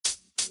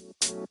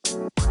Dun,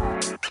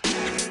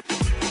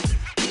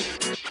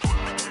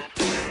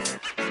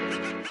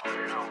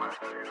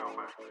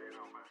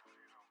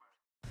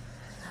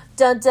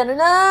 dun, dun,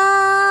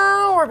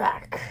 dun, we're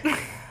back.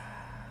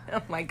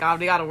 Oh my god,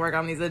 we gotta work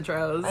on these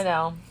intros. I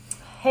know.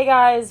 Hey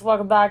guys,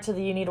 welcome back to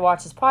the You Need to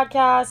Watch This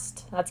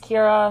podcast. That's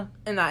Kyra.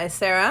 And that is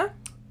Sarah.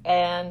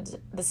 And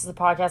this is a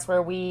podcast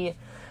where we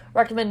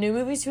recommend new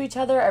movies to each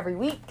other every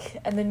week,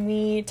 and then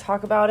we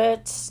talk about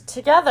it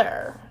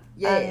together.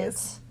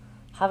 Yes. And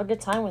have a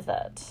good time with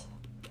it.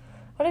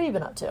 What have you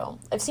been up to?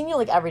 I've seen you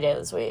like every day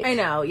this week. I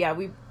know, yeah,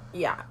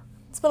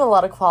 It's been a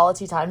lot of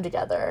quality time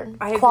together.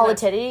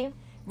 Quality.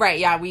 Right,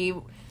 yeah, we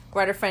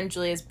were at our friend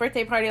Julia's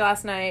birthday party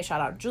last night.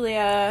 Shout out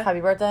Julia. Happy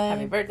birthday.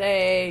 Happy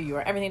birthday. You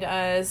are everything to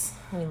us.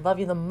 We love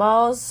you the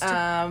most.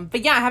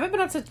 But yeah, I haven't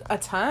been up to a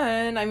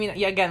ton. I mean,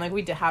 yeah, again, like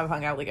we have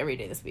hung out like every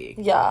day this week.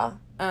 Yeah.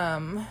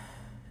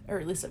 Or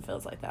at least it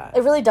feels like that.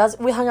 It really does.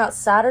 We hung out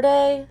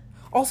Saturday.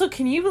 Also,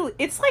 can you believe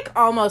it's like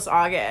almost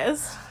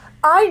August?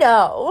 I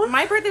know.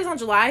 My birthday's on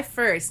July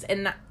 1st,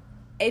 and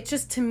it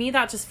just, to me,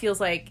 that just feels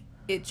like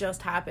it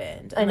just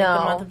happened. And, I know. Like,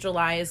 the month of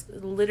July is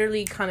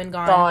literally come and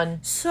gone.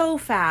 So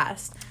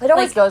fast. It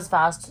always goes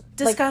fast.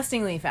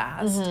 Disgustingly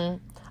fast. Mm-hmm.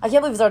 I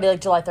can't believe it's already,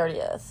 like, July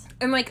 30th.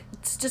 And, like,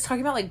 just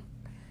talking about, like,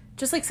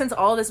 just, like, since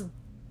all this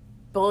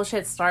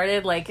bullshit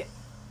started, like,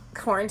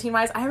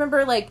 quarantine-wise, I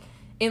remember, like,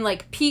 in,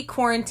 like, peak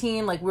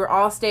quarantine, like, we were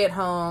all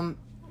stay-at-home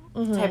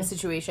type of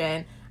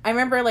situation. I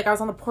remember, like, I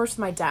was on the porch with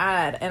my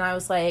dad, and I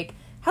was like,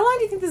 how long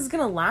do you think this is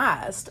gonna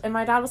last? And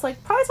my dad was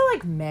like, probably till,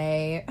 like,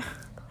 May.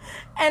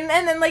 And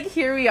then, like,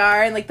 here we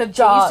are, and, like, the days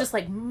just,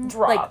 like,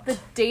 dropped. the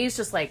days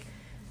just, like,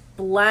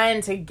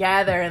 blend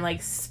together and,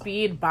 like,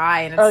 speed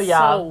by, and it's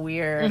so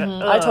weird.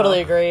 Mm-hmm. I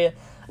totally agree.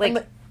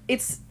 Like,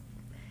 it's,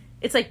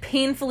 like,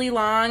 painfully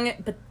long,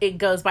 but it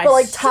goes by but,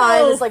 like, so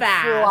time is, like,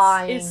 fast.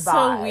 flying It's by.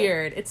 so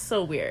weird. It's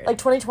so weird. Like,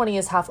 2020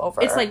 is half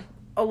over. It's, like,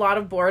 a lot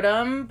of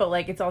boredom, but,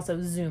 like, it's also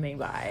zooming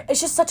by. It's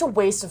just such a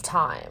waste of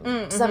time.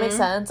 Does that make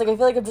sense? Like, I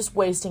feel like I'm just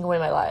wasting away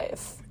my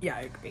life. Yeah,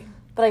 I agree.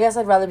 But I guess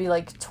I'd rather be,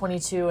 like,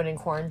 22 and in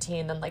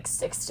quarantine than, like,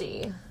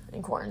 60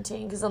 in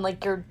quarantine. Because then,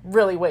 like, you're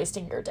really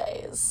wasting your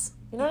days.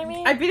 You know what I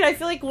mean? I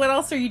feel like, what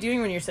else are you doing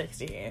when you're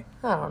 60?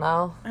 I don't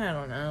know. I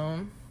don't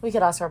know. We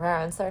could ask our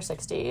parents. They're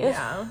 60.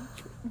 Yeah.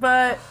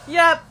 But,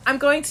 yep, I'm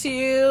going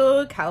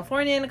to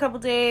California in a couple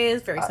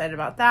days. Very excited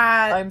about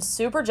that. I'm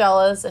super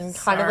jealous and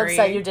kind of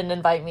upset you didn't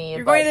invite me.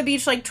 You're going to the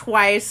beach, like,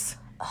 twice,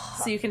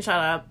 so you can shut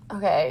up.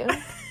 Okay.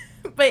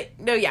 But,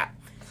 no, yeah.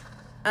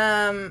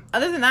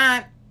 Other than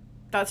that,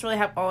 that's really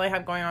all I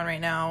have going on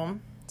right now.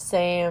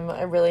 Same.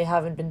 I really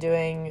haven't been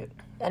doing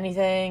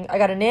anything. I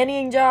got a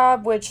nannying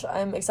job, which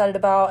I'm excited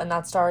about, and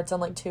that starts in,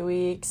 like, 2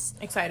 weeks.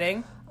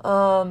 Exciting.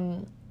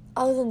 Other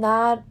than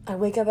that, I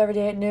wake up every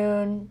day at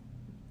noon,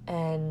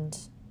 and...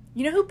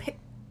 You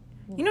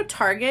know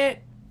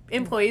Target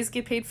employees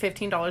get paid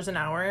 $15 an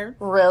hour?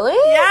 Really?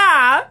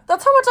 Yeah!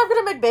 That's how much I'm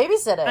gonna make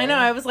babysitting. I know,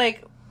 I was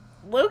like,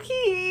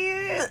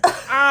 low-key,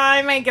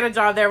 I might get a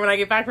job there when I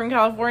get back from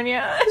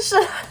California.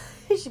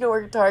 You should go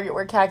work at Target,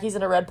 wear khakis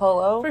and a red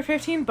polo. For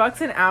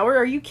 $15 an hour?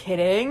 Are you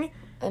kidding?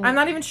 And I'm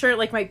not even sure,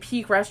 like, my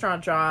peak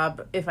restaurant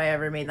job, if I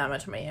ever made that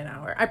much money an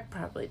hour. I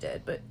probably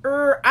did, but,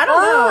 I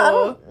don't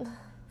know.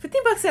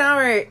 $15 an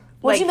hour.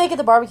 What'd you make at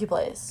the barbecue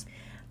place?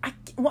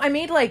 I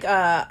made, like,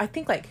 I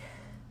think I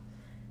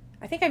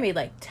made,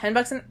 like,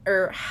 $10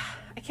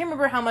 I can't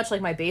remember how much,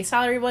 like, my base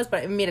salary was,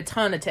 but I made a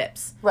ton of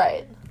tips.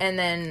 Right. And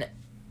then,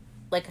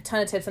 like, a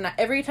ton of tips, and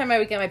every time I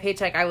would get my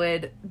paycheck, I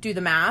would do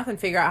the math and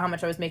figure out how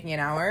much I was making an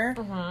hour.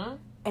 Mm-hmm.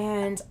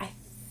 And I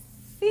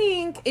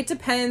think it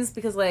depends,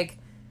 because, like,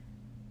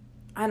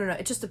 I don't know,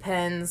 it just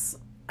depends,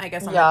 I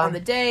guess, on the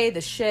day,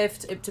 the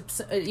shift,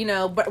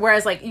 but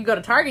whereas, like, you go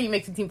to Target, you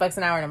make $15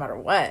 an hour no matter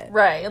what.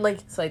 Right, and, like...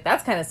 So, like,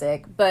 that's kind of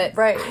sick, but...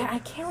 Right. I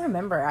can't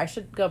remember. I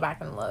should go back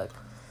and look.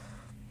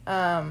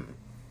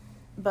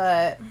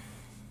 But...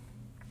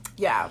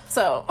 Yeah,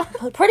 so...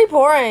 Pretty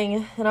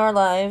boring in our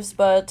lives,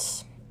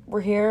 but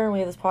we're here, and we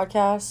have this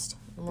podcast.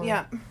 And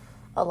we're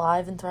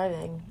alive and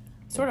thriving.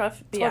 Sort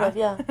of,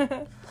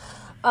 yeah.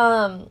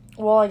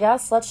 Well, I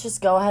guess let's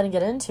just go ahead and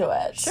get into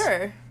it.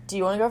 Sure. Do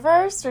you want to go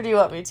first, or do you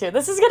want me to?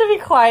 This is going to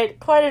be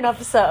quite an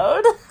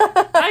episode.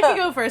 I can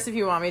go first if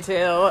you want me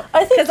to.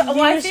 I think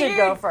you should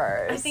go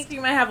first. I think you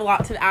might have a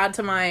lot to add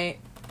to my...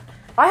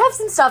 I have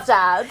some stuff to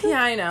add.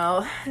 Yeah, I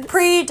know.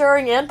 Pre,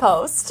 during, and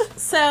post.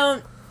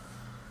 So,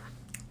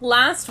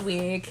 last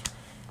week,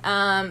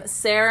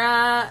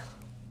 Sarah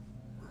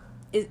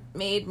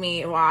made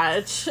me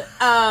watch...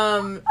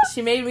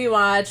 she made me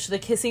watch The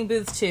Kissing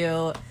Booth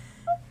 2...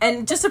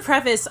 And just to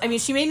preface, I mean,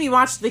 she made me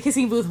watch The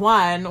Kissing Booth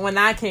 1 when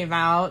that came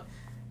out.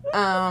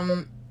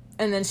 And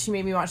then she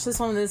made me watch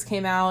this one when this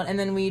came out. And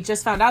then we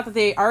just found out that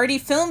they already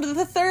filmed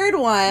the third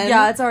one.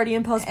 Yeah, it's already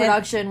in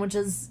post-production, which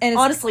is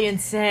honestly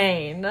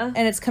insane. And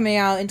it's coming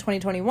out in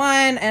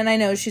 2021. And I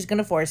know she's going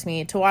to force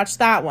me to watch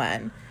that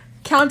one.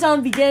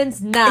 Countdown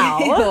begins now.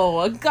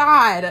 Oh,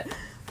 God.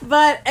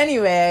 But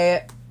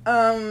anyway,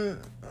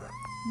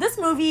 this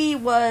movie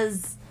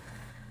was...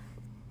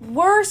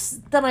 worse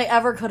than I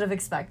ever could have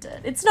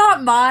expected. It's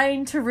not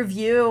mine to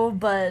review,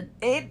 but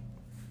It,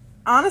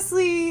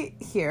 honestly,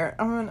 here,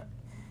 I'm gonna,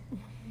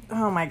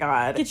 oh my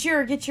god. get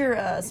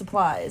your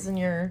supplies and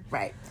your...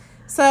 Right.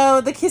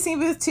 So, The Kissing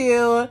Booth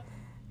 2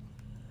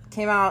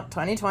 came out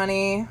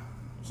 2020.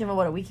 Came out,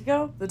 what, a week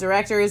ago? The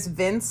director is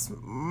Vince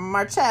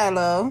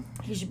Marcello,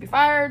 He should be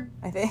fired.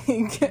 I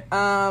think.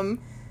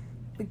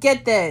 But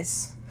get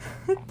this.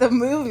 The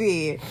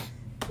movie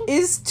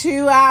is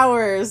 2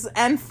 hours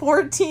and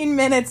 14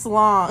 minutes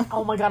long.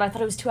 Oh my god, I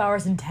thought it was 2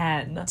 hours and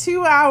 10.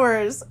 2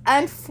 hours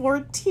and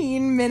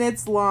 14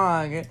 minutes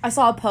long. I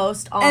saw a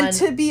post on... And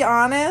to be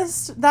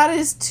honest, that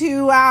is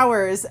 2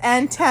 hours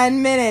and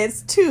 10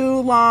 minutes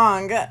too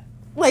long.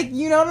 Like,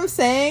 you know what I'm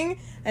saying?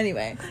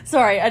 Anyway.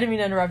 Sorry, I didn't mean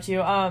to interrupt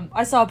you.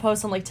 I saw a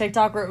post on, like,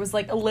 TikTok where it was,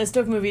 like, a list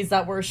of movies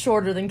that were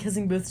shorter than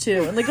Kissing Booth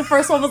 2. And, like, the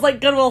first one was,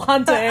 like, Good Will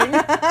Hunting.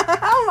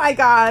 Oh my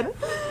god.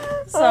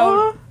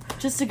 So,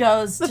 just to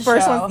go The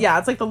first one, yeah,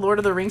 it's like the Lord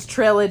of the Rings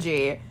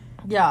trilogy.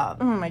 Yeah.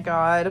 Oh my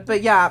god.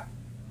 But yeah.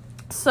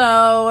 So,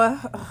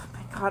 oh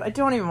my god, I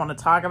don't even want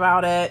to talk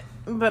about it,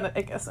 but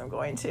I guess I'm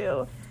going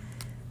to.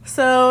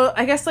 So,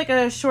 I guess like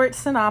a short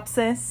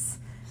synopsis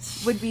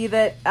would be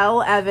that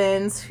Elle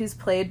Evans, who's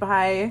played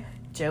by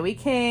Joey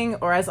King,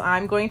 or as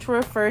I'm going to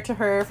refer to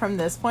her from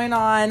this point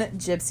on,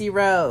 Gypsy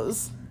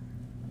Rose.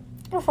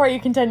 Before you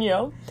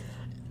continue,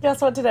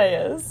 guess what today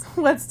is?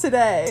 What's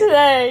today?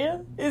 Today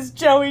is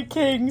Joey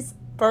King's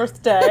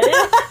birthday.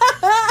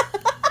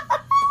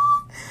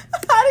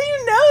 How do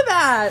you know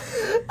that?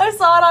 I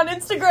saw it on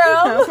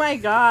Instagram. Oh my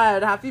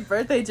god. Happy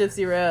birthday,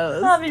 Gypsy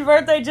Rose. Happy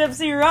birthday,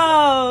 Gypsy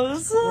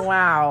Rose.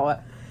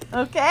 Wow.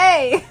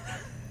 Okay.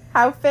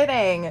 How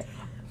fitting.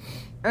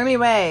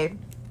 Anyway,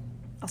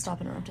 I'll stop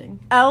interrupting.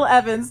 Elle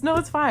Evans. No,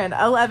 it's fine.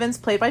 Elle Evans,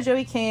 played by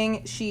Joey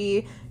King.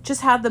 She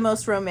just had the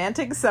most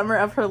romantic summer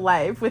of her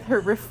life with her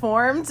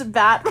reformed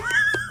bat...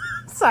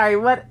 Sorry,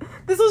 what?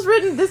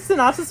 This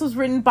synopsis was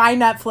written by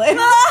Netflix.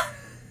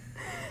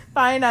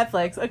 By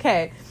Netflix.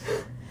 Okay.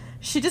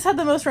 She just had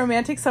the most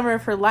romantic summer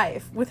of her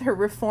life with her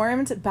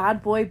reformed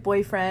bad boy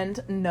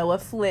boyfriend, Noah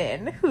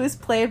Flynn, who is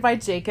played by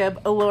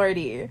Jacob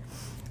Elordi.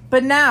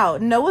 But now,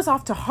 Noah's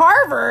off to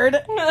Harvard,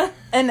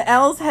 and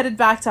Elle's headed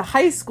back to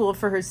high school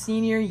for her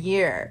senior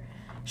year.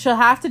 She'll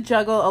have to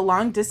juggle a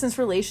long-distance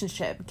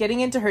relationship,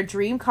 getting into her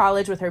dream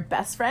college with her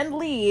best friend,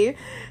 Lee,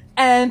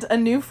 and a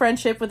new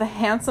friendship with a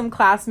handsome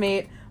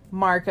classmate,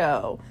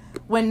 Marco.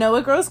 When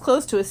Noah grows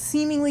close to a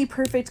seemingly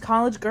perfect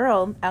college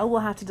girl, Elle will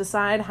have to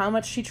decide how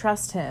much she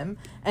trusts him,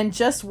 and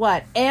just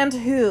what, and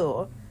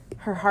who,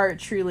 her heart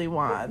truly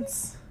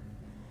wants.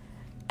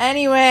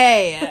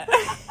 Anyway...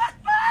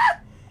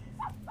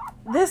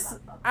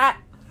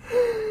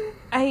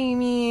 I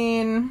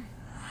mean,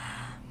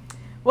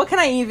 what can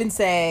I even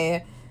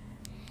say?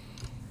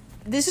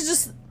 This is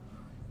just,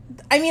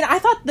 I mean, I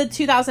thought the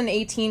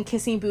 2018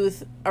 Kissing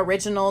Booth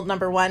original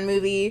 #1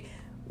 movie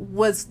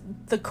was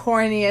the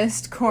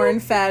corniest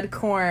corn-fed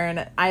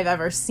corn I've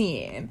ever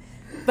seen.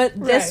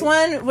 But this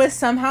one was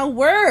somehow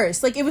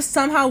worse. Like, it was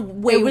somehow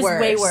way worse. It was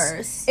way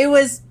worse. It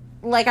was,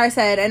 like I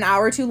said, an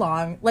hour too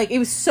long. Like, it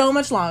was so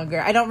much longer.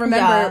 I don't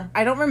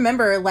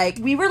remember, like...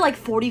 We were, like,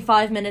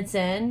 45 minutes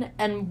in,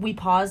 and we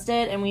paused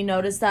it, and we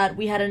noticed that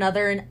we had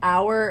an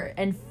hour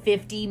and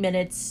 50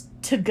 minutes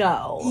to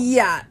go.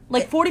 Yeah.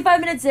 Like, 45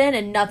 minutes in,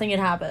 and nothing had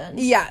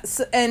happened. Yeah,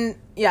 so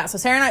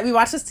Sarah and I, we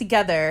watched this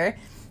together,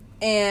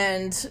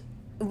 and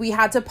we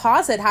had to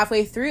pause it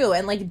halfway through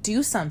and, like,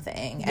 do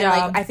something. And,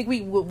 like, I think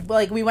we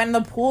went in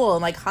the pool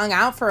and, like, hung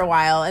out for a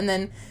while, and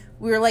then...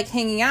 we were, like,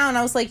 hanging out, and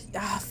I was like,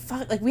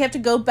 fuck, like, we have to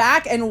go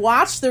back and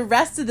watch the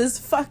rest of this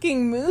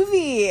fucking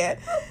movie.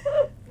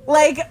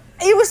 Like,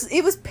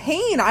 it was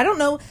pain. I don't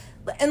know.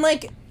 And,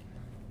 like,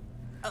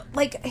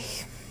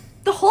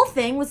 the whole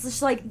thing was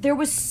just, like, there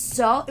was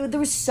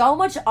so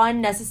much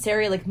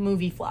unnecessary, like,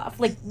 movie fluff.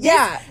 Like,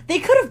 they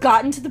could have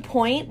gotten to the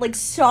point, like,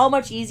 so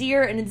much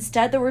easier, and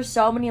instead there were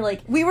so many,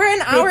 like... We were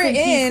an hour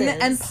in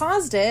and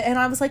paused it, and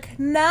I was like,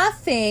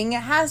 nothing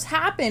has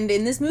happened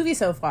in this movie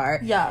so far.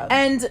 Yeah.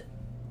 And...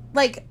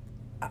 like,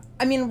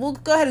 I mean, we'll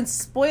go ahead and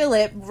spoil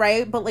it,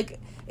 right? But, like,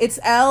 it's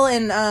Elle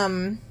and,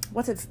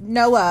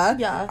 Noah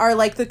are,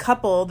 like, the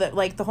couple that,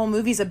 like, the whole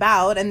movie's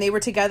about, and they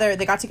got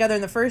together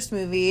in the first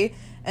movie,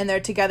 and they're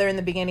together in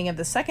the beginning of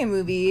the second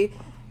movie,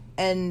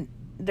 and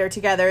they're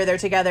together, and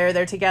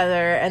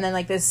then,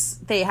 like,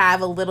 they have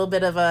a little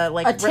bit of a,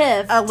 like... a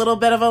tiff. A little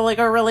bit of a, like,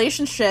 a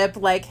relationship,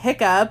 like,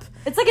 hiccup.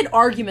 It's like an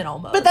argument,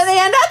 almost. But then they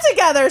end up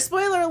together!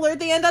 Spoiler alert,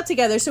 they end up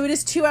together. So it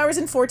is 2 hours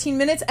and 14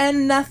 minutes,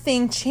 and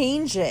nothing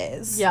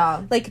changes.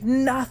 Yeah. Like,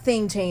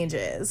 nothing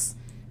changes.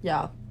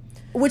 Yeah.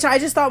 Which I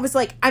just thought was,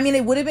 like... I mean,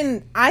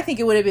 I think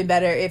it would have been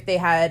better if they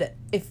had...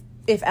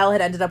 If Elle had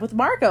ended up with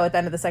Marco at the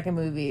end of the second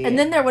movie. And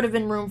then there would have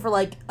been room for,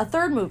 like, a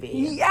third movie.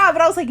 Yeah, but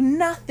I was like,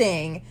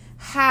 nothing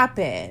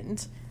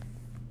happened.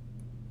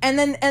 And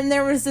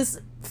there was this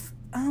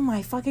oh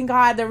my fucking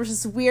God, there was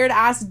this weird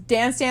ass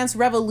Dance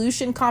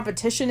Revolution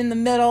competition in the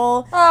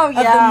middle of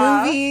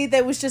the movie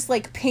that was just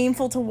like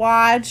painful to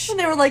watch. And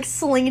they were like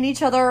slinging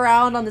each other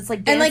around on this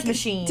like dance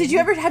machine.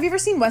 Have you ever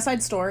seen West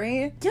Side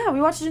Story? Yeah,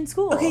 we watched it in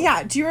school. Okay,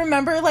 yeah. Do you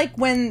remember like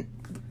when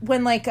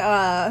like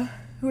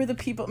who are the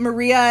people?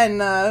 Maria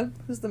and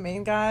who's the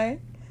main guy?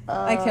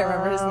 I can't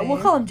remember his name.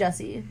 We'll call him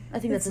Jesse. I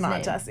think that's his name.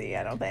 It's not Jesse,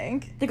 I don't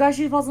think. The guy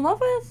she falls in love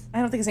with?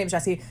 I don't think his name's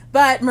Jesse.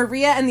 But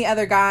Maria and the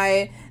other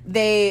guy,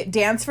 they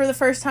dance for the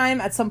first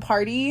time at some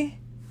party.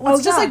 Well,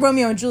 it's just like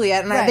Romeo and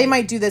Juliet. And they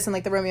might do this in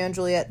like the Romeo and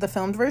Juliet, the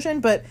filmed version.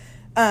 But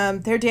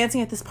they're dancing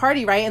at this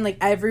party, right? And like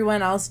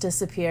everyone else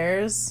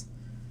disappears.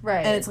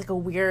 Right. And it's like a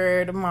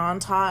weird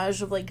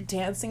montage of like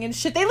dancing and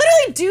shit. They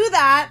literally do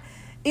that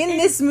in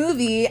this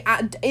movie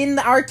in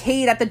the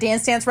arcade at the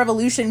Dance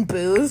Revolution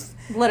booth.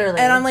 Literally.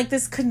 And I'm like,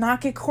 this could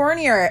not get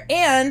cornier.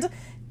 And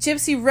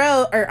Joey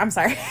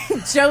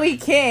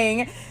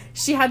King,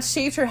 she had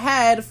shaved her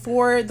head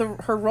for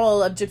her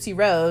role of Gypsy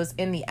Rose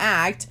in the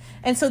act.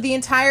 And so the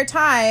entire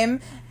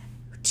time,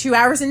 2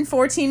 hours and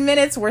 14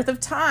 minutes worth of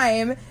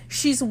time,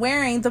 she's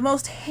wearing the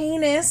most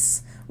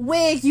heinous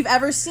wig you've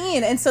ever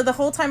seen. And so the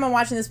whole time I'm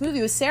watching this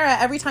movie with Sarah,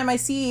 every time I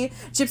see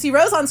Gypsy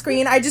Rose on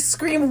screen, I just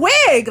scream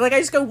wig. Like I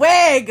just go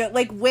wig,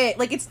 like wig.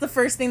 Like it's the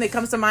first thing that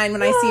comes to mind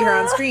when I see her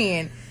on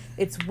screen.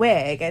 It's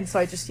wig. And so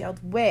I just yelled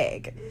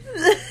wig.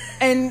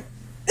 And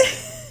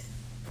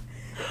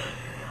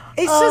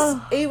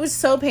it was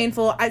so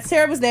painful.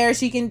 Sarah was there.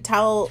 She can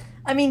tell.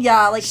 I mean,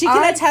 yeah, like she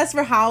can attest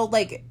for how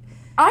like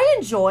I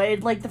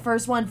enjoyed like the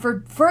first one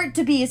for it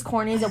to be as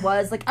corny as it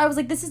was. Like I was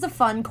like, this is a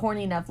fun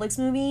corny Netflix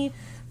movie.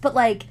 But,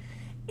 like,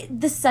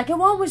 the second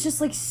one was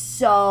just, like,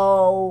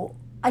 so...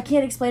 I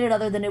can't explain it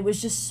other than it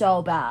was just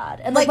so bad.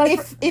 And, like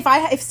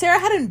if Sarah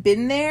hadn't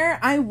been there,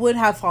 I would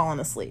have fallen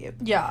asleep.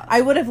 Yeah.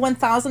 I would have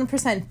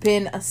 1,000%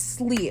 been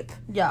asleep.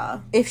 Yeah.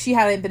 If she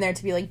hadn't been there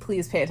to be like,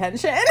 please pay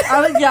attention.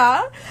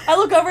 Yeah. I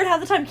look over and half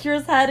the time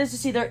Kyra's head is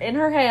just either in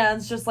her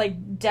hands, just,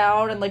 like,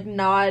 down and, like,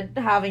 not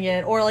having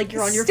it. Or, like,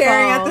 you're on your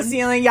staring phone. At the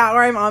ceiling. Yeah,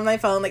 or I'm on my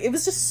phone. Like, it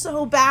was just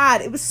so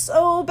bad. It was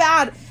so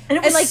bad. And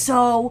it was like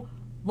so...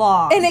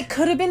 long. And it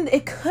could have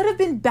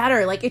been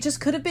better. Like it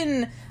just could have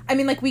been. I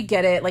mean, like we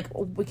get it. Like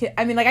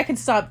I can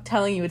stop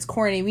telling you it's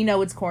corny. We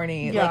know it's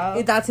corny. Yeah.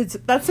 Like that's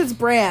its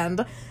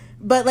brand.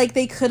 But like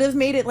they could have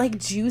made it like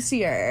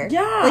juicier.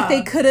 Yeah. Like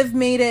they could have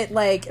made it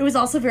like it was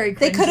also very cringy.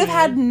 They could have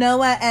had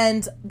Noah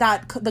and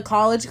the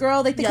college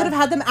girl. Like they could have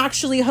had them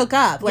actually hook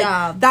up.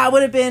 Like that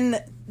would have been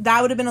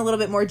a little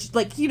bit more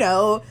like, you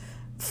know,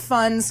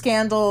 fun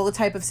scandal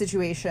type of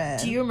situation.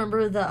 Do you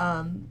remember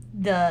the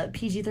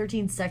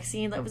PG-13 sex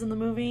scene that was in the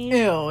movie?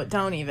 Ew,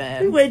 don't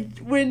even.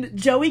 When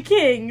Joey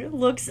King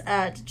looks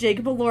at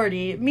Jacob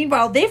Elordi,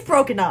 meanwhile, they've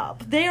broken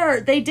up.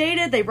 They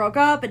dated, they broke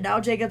up, and now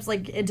Jacob's,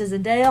 like, into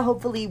Zendaya,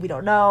 hopefully, we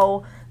don't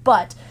know.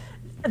 But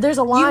there's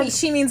a line...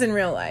 She means in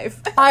real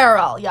life.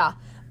 IRL, yeah.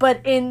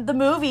 But in the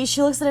movie,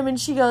 she looks at him and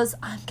she goes,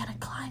 I'm gonna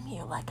climb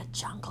you like a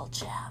jungle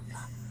gym.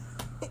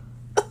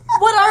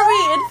 What are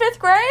we, in 5th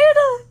grade?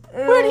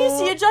 Where do you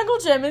see a jungle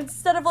gym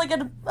instead of, like,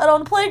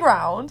 on a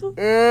playground? Ew.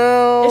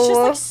 It's just,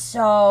 like,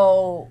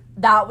 so...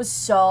 That was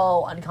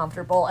so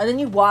uncomfortable. And then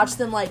you watch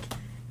them, like,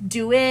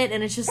 do it,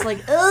 and it's just,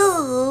 like,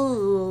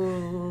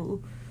 oh.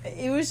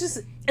 It was just...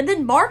 And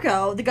then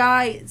Marco, the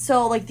guy,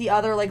 so, like, the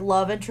other, like,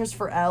 love interest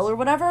for Elle or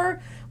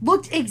whatever,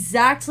 looked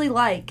exactly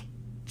like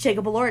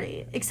Jacob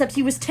Elordi, except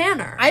he was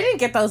tanner. I didn't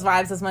get those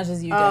vibes as much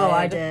as you did. Oh,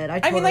 I did. I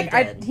totally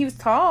did. He was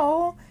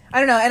tall. I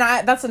don't know,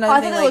 and that's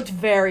another thing. I thought they looked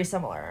very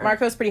similar.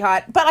 Marco's pretty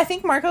hot, but I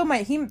think Marco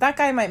that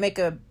guy might make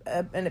an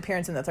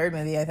appearance in the 3rd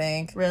movie. I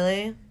think.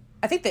 Really?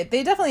 I think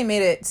they definitely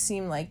made it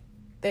seem like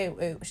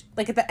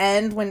like at the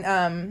end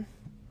when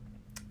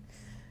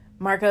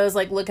Marco's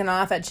like looking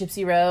off at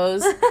Gypsy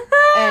Rose,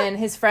 and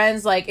his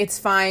friend's like, "It's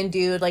fine,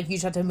 dude. Like you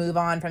just have to move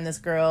on from this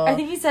girl." I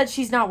think he said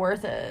she's not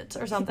worth it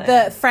or something.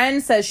 The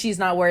friend says she's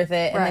not worth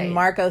it, and then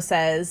Marco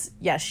says,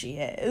 "Yes, she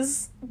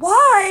is."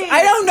 Why?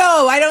 I don't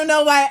know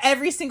why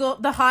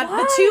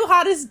the 2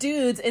 hottest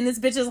dudes in this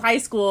bitch's high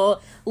school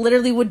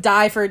literally would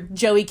die for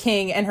Joey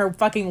King and her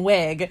fucking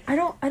wig. I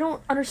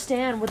don't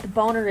understand what the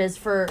boner is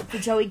for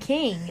Joey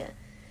King.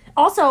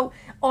 Also,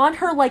 on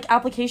her, like,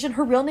 application,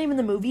 her real name in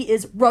the movie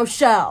is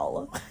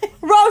Rochelle.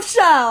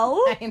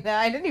 Rochelle! I know,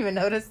 I didn't even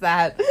notice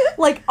that.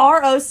 Like,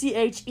 Rochelle.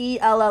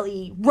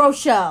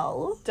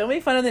 Rochelle. Don't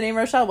make fun of the name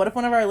Rochelle. What if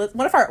one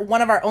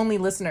of our only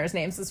listeners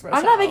names is Rochelle?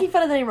 I'm not making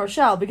fun of the name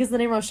Rochelle, because the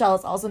name Rochelle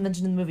is also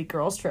mentioned in the movie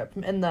Girls Trip,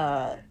 in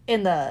the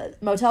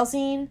motel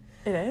scene.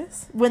 It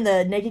is? When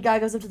the naked guy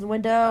goes up to the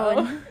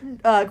window,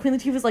 and Queen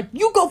Latifah's like,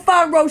 you go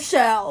find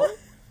Rochelle!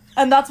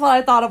 And that's what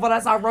I thought of when I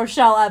saw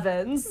Rochelle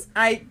Evans.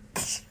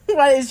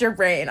 What is your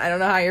brain? I don't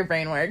know how your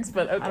brain works,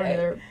 but okay. I don't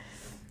either.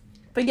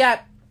 But yeah,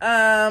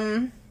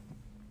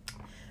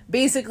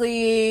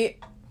 basically,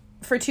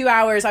 for 2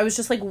 hours, I was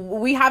just like,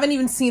 we haven't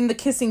even seen the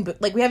kissing booth.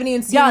 Like, we haven't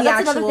even seen the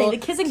that's actual another thing.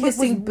 The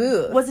kissing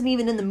booth. Wasn't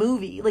even in the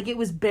movie. Like, it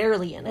was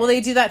barely in it. Well,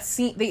 they do that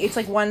scene. It's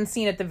like one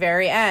scene at the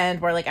very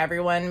end where like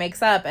everyone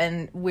makes up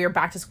and we're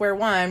back to square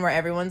one where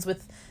everyone's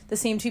with the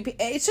same two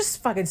people. It's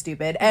just fucking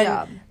stupid.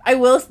 And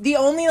the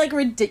only like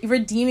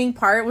redeeming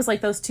part was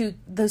like those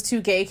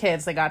two gay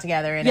kids that got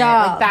together in it.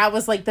 Like, that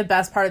was like the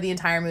best part of the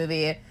entire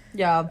movie.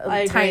 Yeah,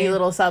 a tiny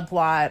little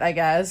subplot, I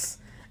guess.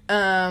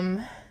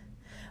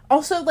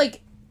 Also,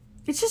 like,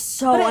 it's just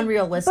so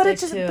unrealistic. But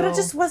it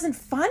just wasn't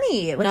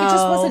funny. Like, it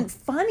just wasn't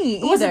funny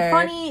either. It wasn't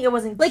funny. It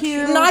wasn't like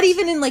cute. Not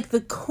even in like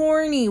the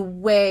corny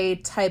way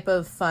type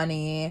of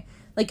funny.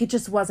 Like, it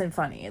just wasn't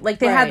funny. Like,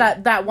 they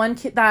had that one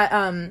kid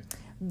that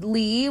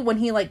Lee, when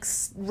he like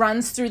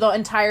runs through the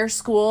entire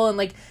school and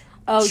like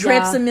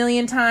trips a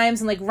million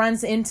times and like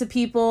runs into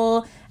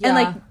people and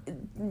like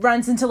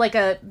runs into like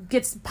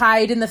gets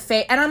pied in the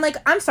face, and I'm like,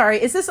 I'm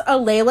sorry, is this a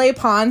Lele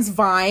Pons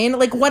Vine?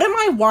 Like, what am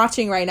I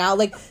watching right now?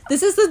 Like,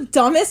 this is the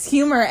dumbest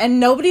humor and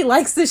nobody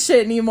likes this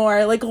shit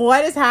anymore. Like,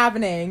 what is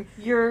happening?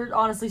 You're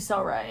honestly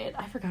so right.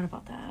 I forgot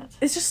about that.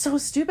 It's just so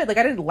stupid. Like,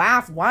 I didn't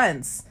laugh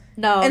once.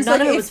 No, and none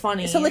of it was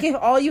funny. So like, if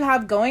all you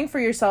have going for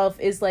yourself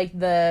is like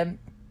the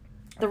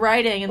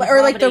writing and the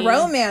or like the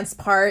romance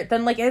part,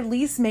 then like at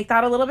least make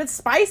that a little bit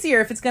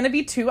spicier. If it's going to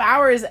be 2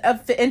 hours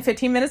and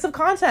 15 minutes of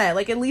content,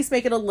 like at least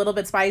make it a little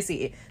bit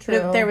spicy. True.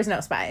 But there was no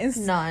spice.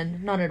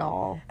 None at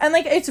all. And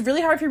like, it's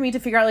really hard for me to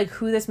figure out like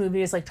who this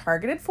movie is like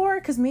targeted for,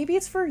 because maybe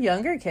it's for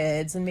younger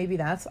kids and maybe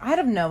that's, I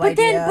have no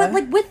idea. But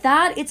like with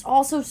that, it's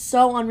also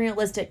so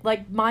unrealistic.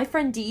 Like, my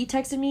friend Dee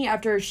texted me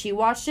after she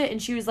watched it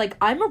and she was like,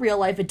 I'm a real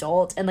life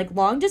adult and like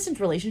long distance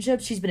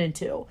relationships she's been in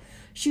too.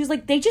 She was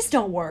like, they just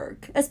don't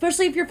work.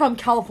 Especially if you're from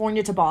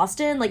California to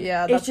Boston. Like,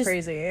 yeah, that's just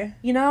crazy.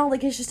 You know?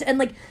 Like, it's just... And,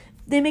 like,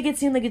 they make it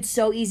seem like it's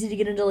so easy to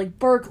get into, like,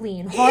 Berkeley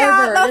and Harvard.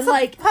 Yeah, that's and,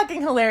 like,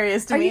 fucking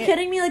hilarious to me. Are you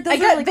kidding me? Like,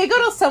 they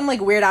go to some, like,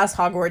 weird-ass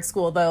Hogwarts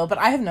school, though, but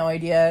I have no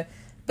idea.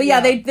 But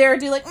yeah, they're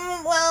do like,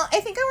 well, I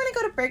think I want to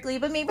go to Berkeley,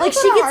 but maybe like,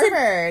 I'll go to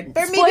Harvard.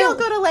 Or maybe I'll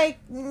go to, like...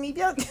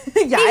 Maybe I'll go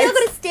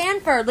to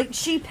Stanford. Like,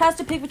 she has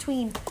to pick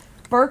between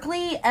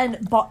Berkeley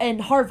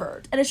and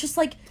Harvard. And it's just,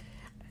 like...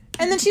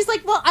 And then she's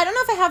like, well, I don't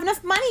know if I have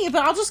enough money,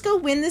 but I'll just go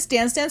win this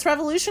Dance Dance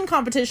Revolution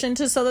competition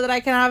so that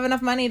I can have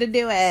enough money to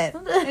do it.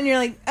 And you're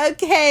like,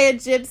 okay,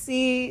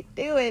 Gypsy,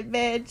 do it,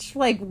 bitch.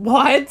 Like,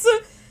 what?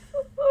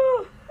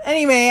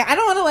 Anyway, I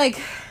don't want to,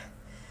 like...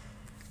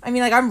 I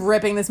mean, like, I'm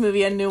ripping this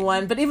movie a new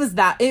one, but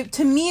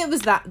to me, it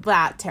was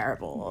that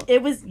terrible.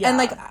 It was, yeah. And,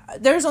 like,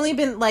 there's only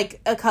been,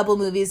 like, a couple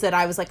movies that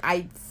I was like,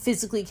 I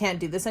physically can't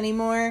do this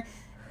anymore.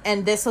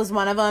 And this was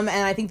one of them,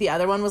 and I think the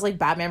other one was, like,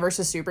 Batman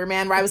versus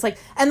Superman, where I was like,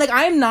 and, like,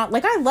 I'm not,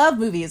 like, I love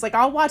movies. Like,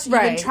 I'll watch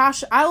even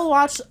trash, I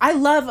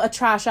love a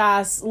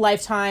trash-ass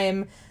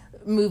Lifetime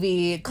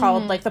movie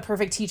called, like, The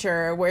Perfect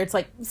Teacher, where it's,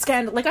 like,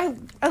 scandal, like, I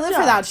live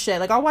for that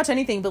shit. Like, I'll watch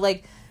anything, but,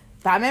 like,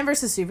 Batman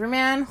versus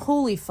Superman,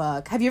 holy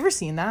fuck. Have you ever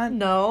seen that?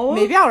 No.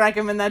 Maybe I'll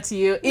recommend that to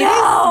you.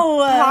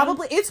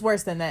 It's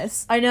worse than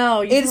this. I know.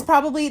 It's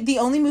probably the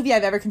only movie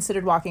I've ever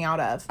considered walking out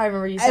of. I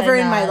remember you saying ever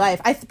in my life.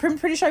 I'm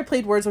pretty sure I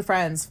played Words with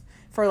Friends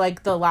for,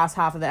 like, the last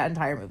half of that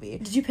entire movie.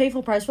 Did you pay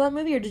full price for that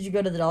movie, or did you go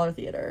to the Dollar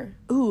Theater?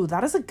 Ooh,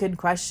 that is a good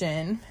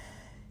question.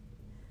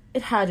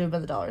 It had to have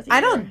been the Dollar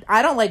Theater.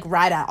 I don't, like,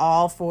 ride at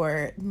all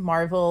for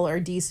Marvel or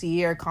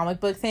DC or comic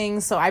book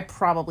things, so I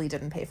probably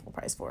didn't pay full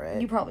price for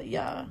it. You probably,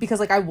 yeah.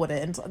 Because, like, I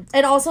wouldn't.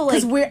 And also,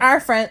 like... Because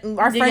our friend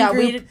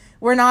group,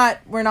 we're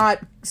not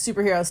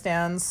superhero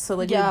stans, so,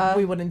 like,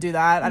 we wouldn't do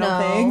that, I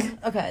don't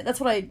think. Okay,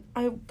 that's what I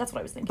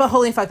was thinking. But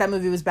holy fuck, that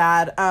movie was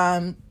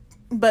bad.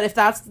 But if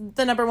that's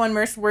the number one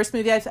worst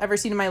movie I've ever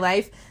seen in my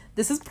life,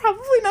 this is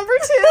probably number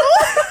 2.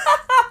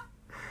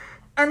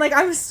 And, like,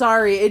 I'm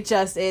sorry, it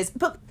just is.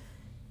 But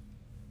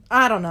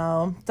I don't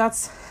know.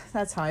 That's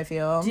how I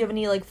feel. Do you have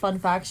any, like, fun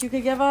facts you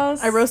could give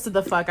us? I roasted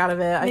the fuck out of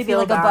it. Maybe, I feel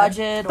like, bad. a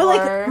budget, but,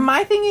 like,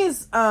 my thing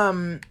is,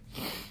 so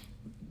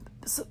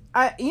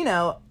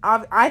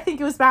I think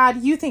it was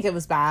bad. You think it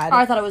was bad.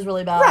 I thought it was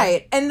really bad.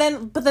 Right.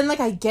 But then, like,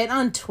 I get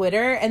on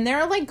Twitter, and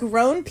there are, like,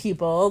 grown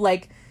people,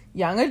 like,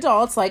 young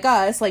adults like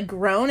us, like,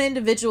 grown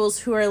individuals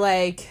who are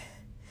like,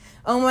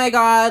 oh my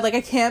god, like,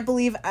 I can't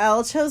believe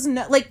Elle chose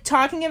no, like,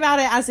 talking about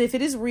it as if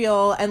it is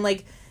real, and,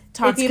 like,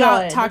 talking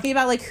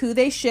about like who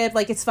they ship,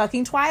 like it's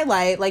fucking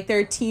Twilight, like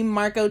they're Team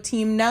Marco,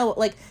 Team No,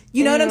 like,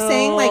 you know what I'm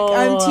saying, like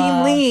I'm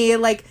Team Lee,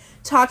 like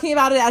talking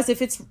about it as if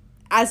it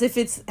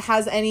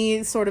has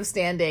any sort of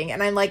standing,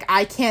 and I'm like,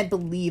 I can't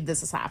believe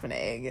this is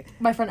happening.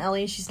 My friend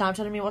Ellie, she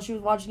Snapchatted me while she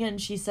was watching it, and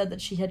she said that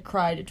she had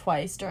cried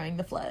twice during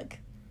the flick.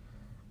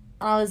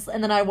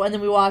 And then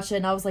we watched it,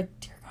 and I was like,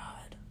 dear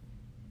God.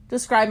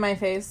 Describe my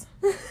face.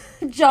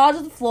 Jaw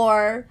to the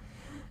floor,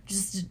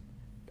 just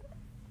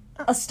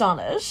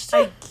astonished.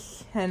 I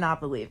cannot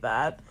believe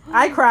that.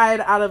 I cried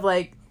out of,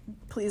 like,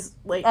 please,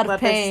 like, out of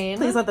pain.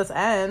 Please let this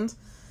end.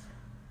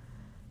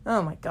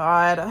 Oh my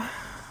God.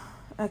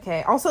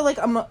 Okay. Also, like,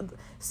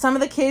 some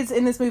of the kids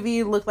in this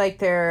movie look like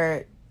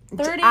they're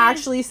 30?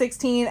 Actually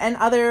 16, and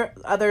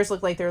others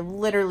look like they're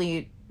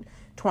literally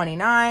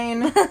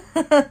 29.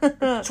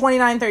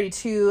 29,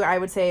 32, I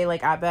would say,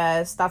 like, at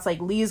best. That's,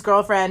 like, Lee's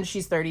girlfriend.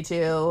 She's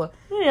 32.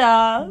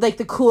 Yeah. Like,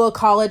 the cool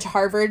college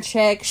Harvard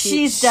chick.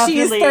 She's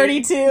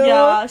 32.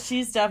 Yeah,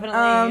 she's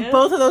definitely.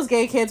 Both of those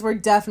gay kids were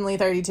definitely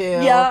 32.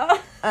 Yeah.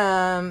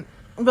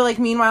 But, like,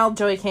 meanwhile,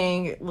 Joey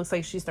King looks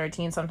like she's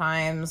 13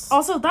 sometimes.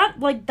 Also,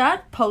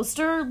 that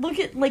poster, look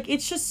at, like,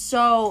 it's just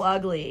so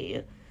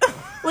ugly.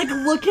 Like,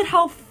 look at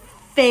how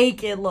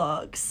fake it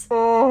looks.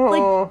 Oh.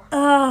 Like,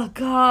 oh,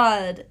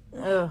 God.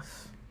 Ugh.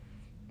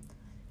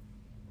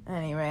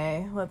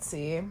 Anyway, let's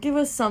see. Give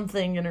us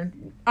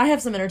something. I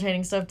have some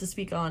entertaining stuff to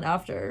speak on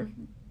after.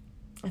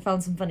 I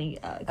found some funny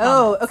comments.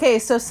 Oh, okay,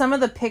 so some of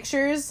the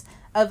pictures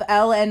of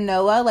Elle and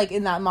Noah, like,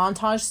 in that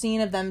montage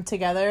scene of them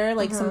together,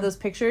 like, some of those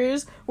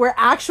pictures were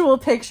actual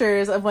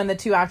pictures of when the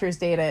two actors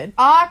dated.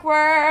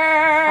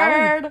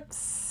 Awkward!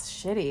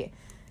 Shitty.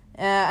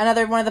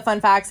 Another one of the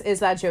fun facts is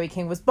that Joey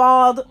King was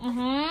bald.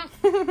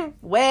 Mm-hmm.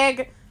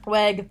 Wig.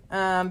 Wig.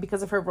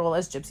 Because of her role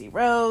as Gypsy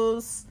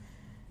Rose.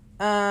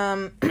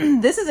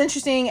 This is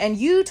interesting, and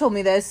you told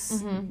me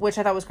this, which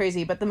I thought was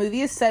crazy, but the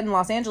movie is set in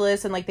Los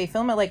Angeles, and, like, they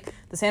film at, like,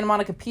 the Santa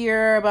Monica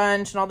Pier a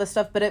bunch and all this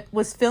stuff, but it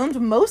was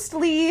filmed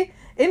mostly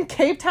in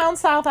Cape Town,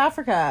 South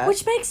Africa.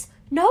 Which makes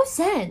no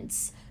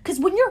sense. Because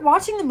when you're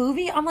watching the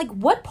movie, I'm like,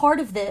 what part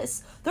of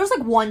this? There's,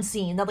 like, one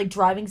scene, that, like,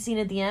 driving scene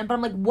at the end, but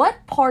I'm like,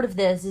 what part of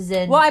this is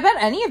in... Well, I bet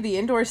any of the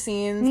indoor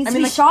scenes... needs to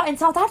be shot in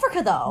South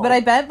Africa, though. But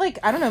I bet, like,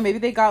 I don't know, maybe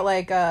they got,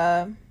 like,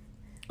 a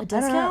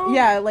discount?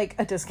 Yeah, like,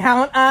 a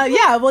discount.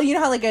 Yeah, well, you know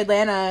how, like,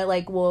 Atlanta,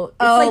 like, will...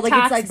 It's,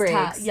 tax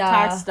breaks.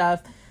 Tax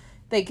stuff.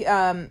 Like,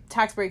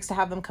 tax breaks to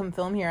have them come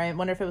film here. I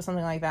wonder if it was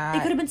something like that.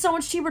 It could have been so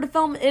much cheaper to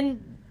film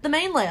in the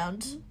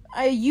mainland.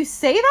 You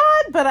say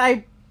that, but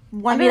I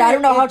wonder... I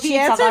don't know how cheap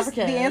South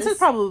Africa is. The answer's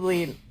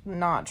probably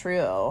not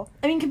true.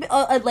 I mean,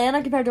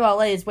 Atlanta compared to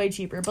LA is way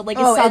cheaper, but, like,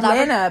 is South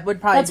Atlanta Africa...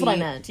 would probably That's what I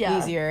meant, yeah.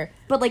 Easier.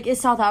 But, like,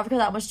 is South Africa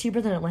that much cheaper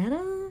than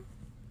Atlanta?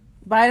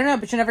 But I don't know,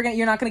 but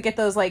you're not gonna get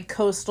those, like,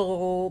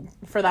 coastal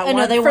for that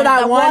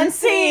one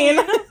scene.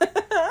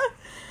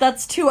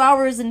 That's 2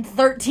 hours and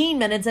 13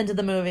 minutes into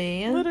the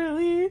movie.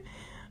 Literally.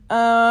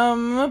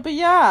 But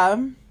yeah.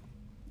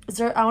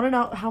 I want to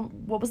know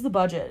what was the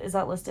budget? Is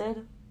that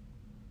listed?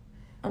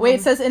 Wait,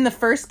 it says in the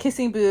first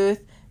kissing booth,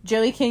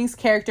 Joey King's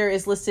character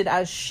is listed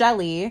as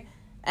Shelly,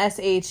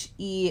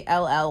 Shellly,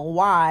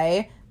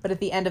 but at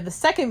the end of the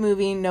second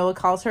movie, Noah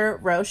calls her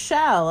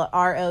Rochelle,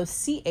 Rochelle.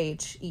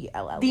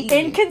 The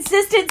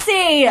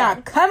inconsistency!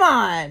 Yeah, come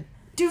on!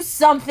 Do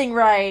something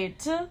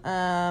right.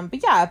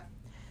 But yeah,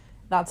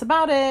 that's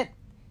about it.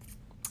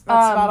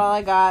 That's about all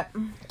I got.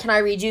 Can I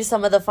read you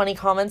some of the funny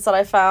comments that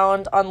I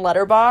found on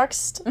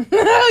Letterboxd?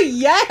 Oh,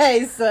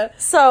 yes!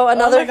 So oh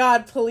my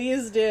god,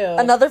 please do.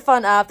 Another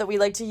fun app that we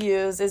like to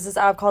use is this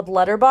app called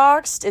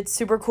Letterboxd. It's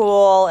super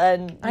cool,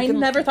 and I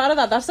never thought of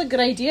that. That's a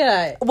good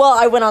idea. Well,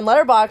 I went on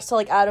Letterboxd to,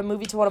 like, add a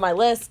movie to one of my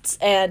lists,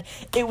 and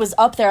it was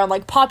up there on,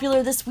 like,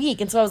 popular this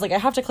week, and so I was like, I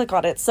have to click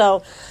on it.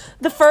 So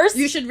the first...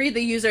 You should read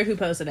the user who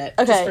posted it.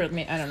 Okay. Just for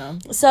me, I don't know.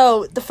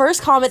 So the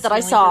first comment that I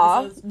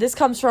saw, this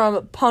comes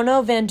from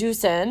Pono Van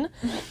Dusen.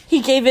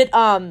 He gave it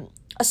a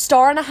 1.5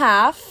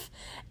 stars,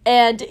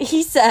 and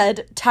he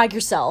said, "Tag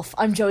yourself.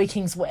 I'm Joey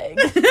King's wig."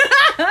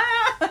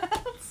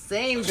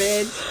 Same,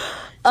 bitch.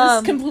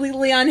 Just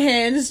completely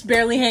unhinged,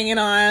 barely hanging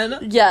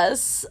on.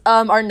 Yes.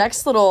 Our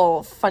next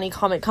little funny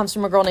comment comes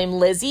from a girl named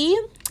Lizzie,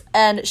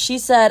 and she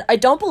said, "I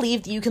don't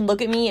believe that you can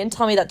look at me and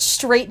tell me that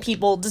straight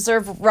people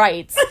deserve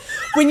rights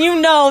when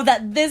you know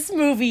that this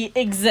movie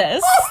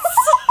exists."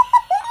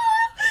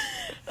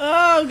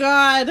 Oh,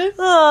 God.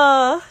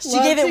 She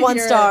gave it 1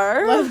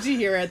 star. Love to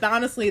hear it.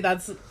 Honestly,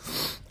 that's...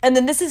 And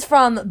then this is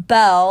from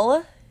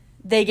Belle.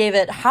 They gave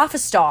it 0.5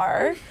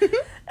 star.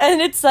 And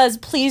it says,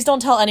 "Please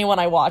don't tell anyone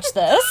I watched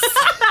this."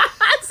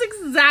 That's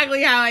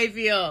exactly how I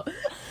feel.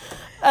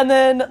 And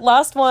then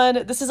last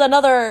one. This is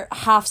another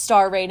 0.5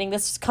 star rating.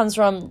 This comes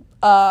from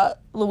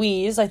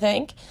Louise, I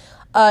think.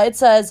 It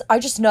says, "I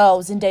just know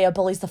Zendaya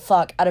bullies the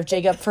fuck out of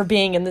Jacob for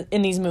being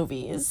in these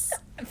movies."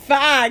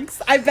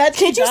 Facts. I bet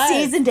Did you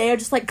see Zendaya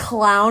just, like,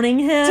 clowning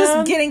him?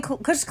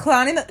 Just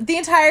clowning the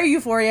entire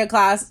Euphoria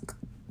cast.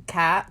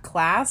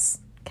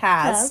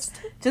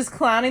 Just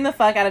clowning the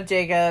fuck out of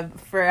Jacob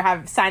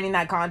for signing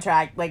that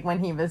contract, like, when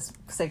he was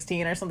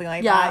 16 or something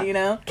like that, you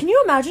know? Can you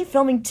imagine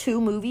filming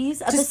 2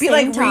 movies at the same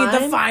time? Just be like, read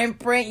the fine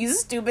print, you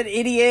stupid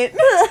idiot.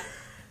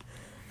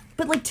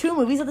 But, like, 2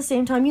 movies at the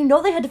same time? You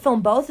know they had to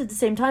film both at the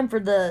same time for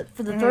the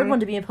third one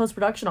to be in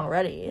post-production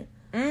already.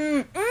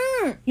 You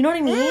know what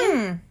I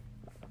mean?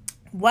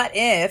 What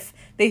if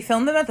they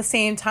filmed them at the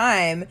same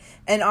time,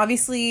 and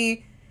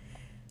obviously,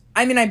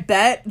 I mean, I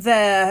bet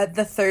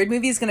the third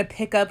movie is going to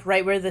pick up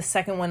right where the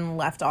second one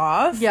left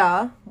off.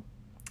 Yeah.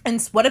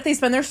 And what if they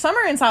spend their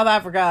summer in South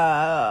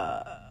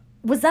Africa?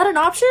 Was that an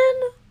option?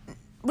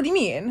 What do you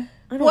mean?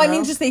 I don't Well, I know.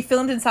 mean, just they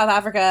filmed in South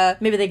Africa.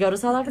 Maybe they go to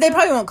South Africa? They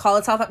probably won't call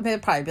it South Africa.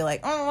 They'd probably be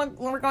like, oh,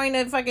 we're going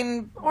to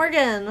fucking...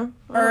 Oregon.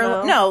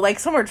 Or, no, like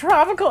somewhere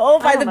tropical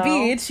by the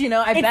beach, you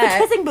know, I bet. It's the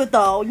kissing booth,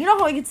 though. You know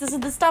how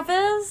inconsistent this stuff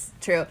is?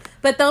 True.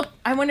 But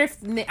I wonder if,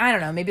 I don't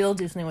know, maybe they'll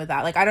do something with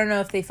that. Like, I don't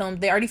know if they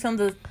already filmed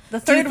the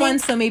third one,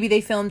 so maybe they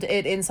filmed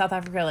it in South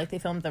Africa like they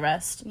filmed the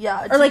rest.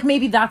 Yeah. Or, like,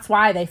 maybe that's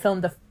why they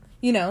filmed that's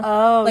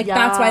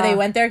why they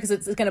went there, because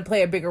it's going to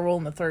play a bigger role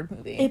in the third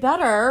movie. It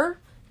better.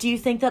 Do you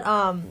think that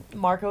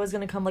Marco is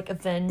gonna come like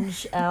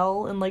avenge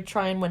Elle and like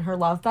try and win her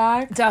love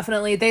back?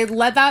 Definitely. They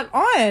let that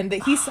on.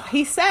 That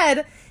he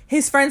said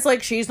his friend's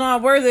like, she's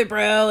not worthy,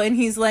 bro, and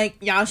he's like,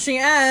 yeah, she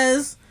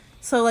is.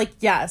 So like,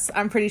 yes,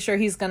 I'm pretty sure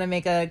he's gonna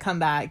make a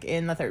comeback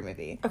in the third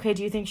movie. Okay,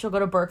 do you think she'll go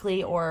to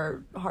Berkeley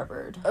or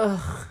Harvard?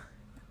 Ugh.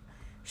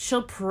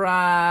 She'll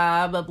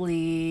probably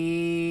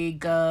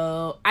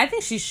go... I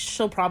think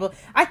she'll probably...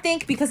 I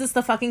think because it's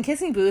the fucking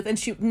kissing booth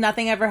and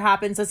nothing ever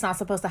happens that's not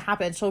supposed to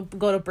happen, she'll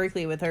go to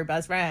Berkeley with her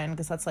best friend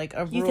because that's like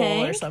a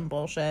rule or some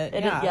bullshit.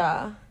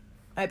 Yeah.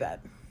 I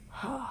bet.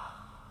 That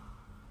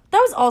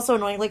was also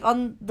annoying. Like,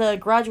 on the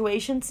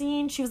graduation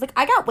scene, she was like,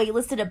 I got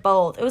waitlisted at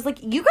both. It was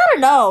like, you gotta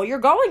know. You're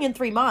going in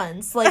 3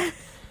 months. Like,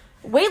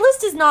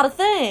 waitlist is not a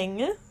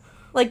thing.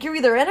 Like, you're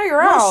either in or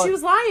you're out. She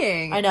was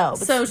lying. I know.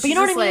 But you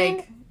know what I mean?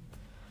 Like,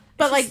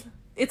 but, like,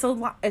 it's a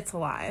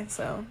lie,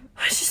 so...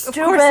 It's just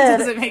stupid. Of course it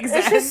doesn't make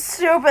sense. It's just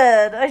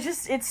stupid.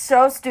 It's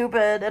so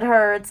stupid. It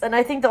hurts. And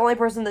I think the only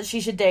person that she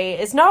should date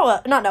is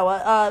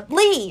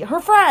Lee, her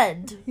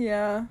friend.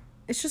 Yeah.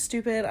 It's just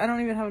stupid. I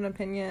don't even have an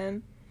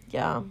opinion.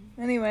 Yeah.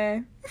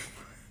 Anyway.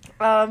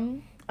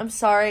 I'm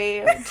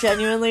sorry,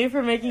 genuinely,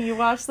 for making you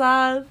watch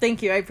that.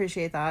 Thank you. I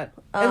appreciate that.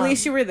 At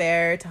least you were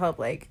there to help,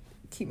 like,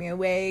 keep me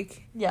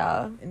awake.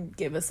 Yeah. And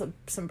give us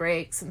some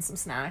breaks and some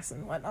snacks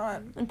and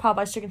whatnot. And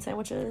Popeye's chicken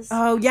sandwiches.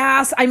 Oh,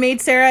 yes. I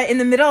made Sarah in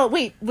the middle.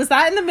 Wait, was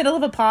that in the middle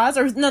of a pause?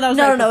 Or no, that was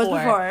right before. No, it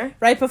was before.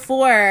 Right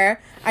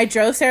before, I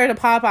drove Sarah to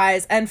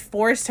Popeye's and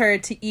forced her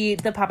to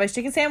eat the Popeye's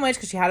chicken sandwich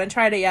because she hadn't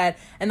tried it yet.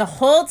 And the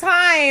whole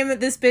time,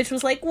 this bitch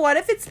was like, what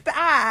if it's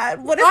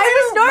bad? What if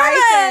I don't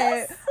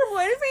like it?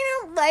 What if I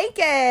don't like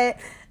it?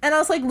 And I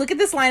was like, look at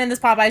this line in this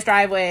Popeye's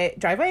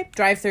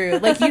drive-through.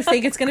 Like, you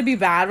think it's going to be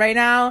bad right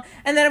now?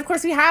 And then, of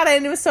course, we had it,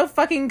 and it was so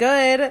fucking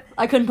good.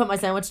 I couldn't put my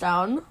sandwich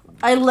down.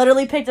 I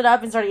literally picked it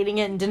up and started eating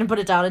it and didn't put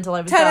it down until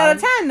I was 10 done. out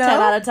of 10, no? 10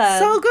 out of 10.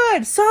 So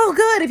good. So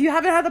good. If you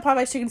haven't had the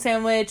Popeye's chicken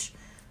sandwich,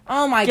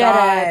 oh my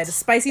God.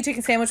 Spicy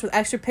chicken sandwich with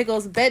extra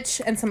pickles, bitch,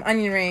 and some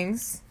onion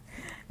rings.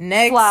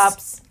 Next.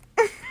 Slaps.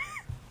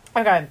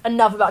 Okay,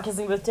 enough about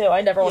Kissing Booth 2.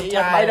 I never want to talk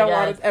about it I don't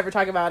again. want to ever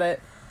talk about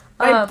it.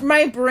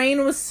 My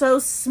brain was so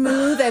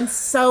smooth and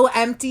so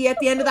empty at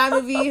the end of that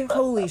movie.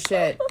 Holy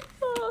shit.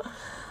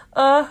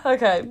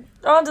 Okay.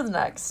 On to the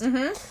next.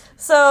 Mm-hmm.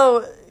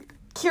 So,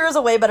 Kyra's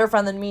a way better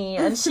friend than me,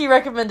 and she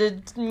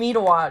recommended me to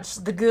watch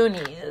The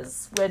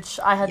Goonies, which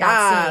I had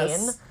not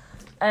seen.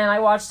 And I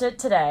watched it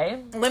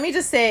today. Let me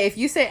just say, if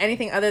you say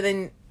anything other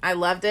than I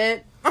loved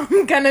it,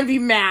 I'm gonna be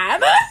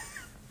mad.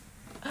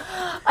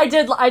 I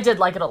did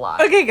like it a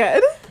lot. Okay,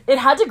 good. It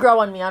had to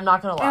grow on me, I'm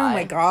not gonna lie. Oh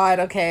my God,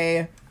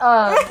 okay.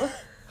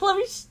 Let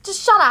me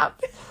just shut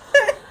up.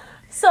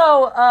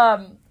 So,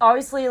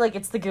 obviously, like,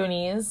 it's the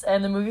Goonies,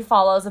 and the movie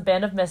follows a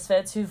band of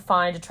misfits who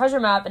find a treasure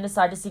map and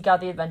decide to seek out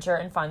the adventure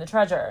and find the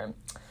treasure.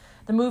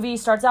 The movie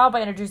starts out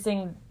by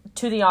introducing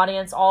to the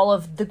audience all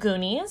of the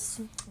Goonies,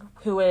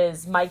 who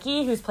is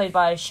Mikey, who's played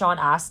by Sean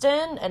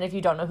Astin, and if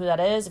you don't know who that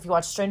is, if you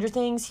watch Stranger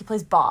Things, he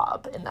plays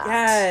Bob in that.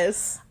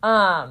 Yes.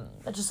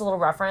 Just a little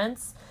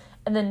reference.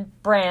 And then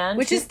Brand.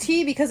 Which is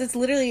tea because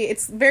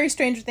it's very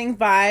Stranger Things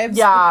vibes.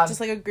 Yeah. Just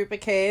like a group of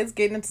kids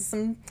getting into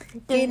some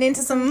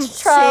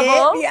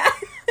trouble. Shit. Yeah.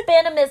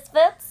 Band of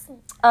misfits.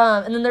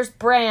 And then there's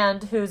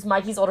Brand, who's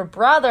Mikey's older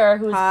brother,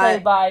 who's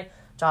played by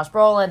Josh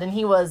Brolin, and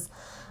he was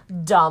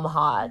dumb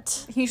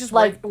hot. He's just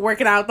like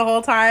working out the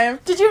whole time.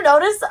 Did you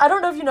notice? I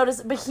don't know if you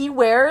noticed, but he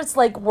wears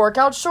like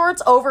workout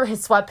shorts over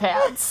his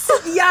sweatpants.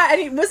 Yeah,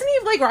 and wasn't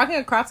he like rocking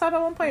a crop top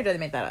at one point, or did they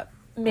make that up?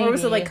 Maybe. Or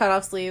was it like cut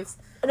off sleeves?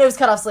 And it was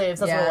cut off sleeves,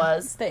 that's what it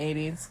was. It's the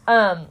 80s.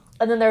 And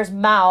then there's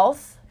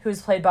Mouth,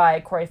 who's played by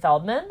Corey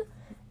Feldman.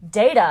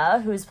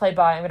 Data, who's played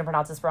by, I'm going to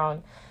pronounce this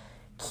wrong,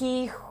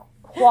 Ki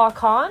Hwa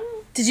Khan.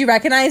 Did you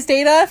recognize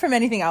Data from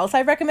anything else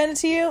I've recommended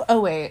to you? Oh,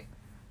 wait.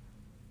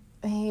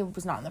 He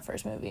was not in the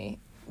first movie.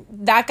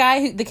 That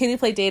guy, the kid who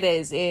played Data,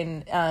 is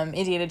in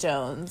Indiana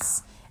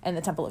Jones and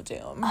the Temple of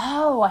Doom.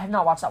 Oh, I have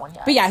not watched that one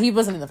yet. But yeah, he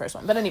wasn't in the first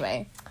one. But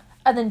anyway.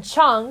 And then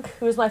Chunk,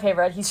 who is my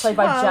favorite, he's played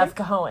by Jeff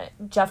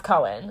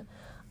Cohen.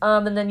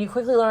 And then you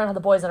quickly learn how the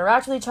boys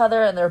interact with each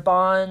other and their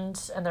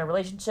bond and their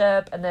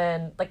relationship. And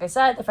then, like I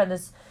said, they find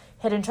this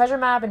hidden treasure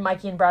map in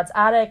Mikey and Brad's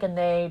attic, and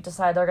they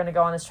decide they're going to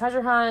go on this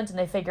treasure hunt, and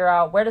they figure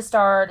out where to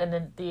start, and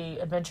then the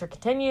adventure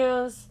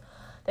continues.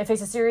 They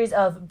face a series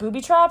of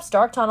booby traps,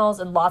 dark tunnels,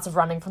 and lots of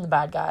running from the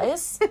bad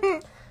guys.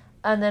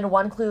 And then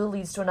one clue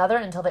leads to another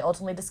until they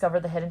ultimately discover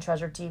the hidden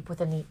treasure deep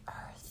within the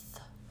earth.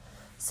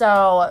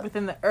 So...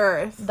 Within the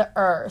earth. The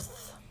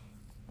earth.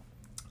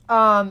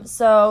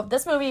 So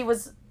this movie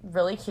was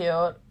really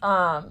cute.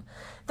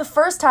 the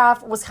first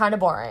half was kind of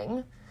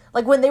boring.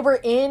 Like, when they were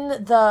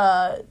in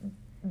the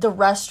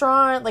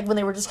restaurant, like, when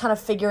they were just kind of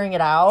figuring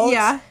it out.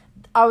 Yeah.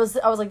 I was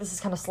like, this is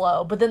kind of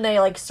slow. But then they,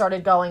 like,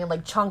 started going, and,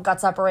 like, Chunk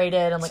got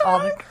separated, and, like, all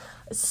the...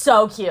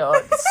 So cute.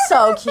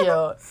 So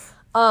cute.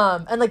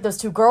 And, like, those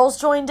two girls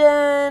joined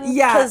in.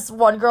 Yeah. Because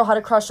one girl had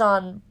a crush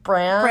on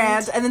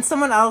Brand. And then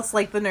someone else,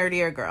 like, the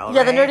nerdier girl,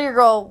 Yeah, right? the nerdier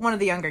girl. One of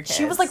the younger kids.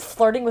 She was, like,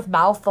 flirting with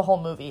Mouth the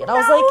whole movie. And I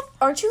was like,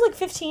 aren't you, like,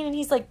 15 and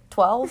he's, like,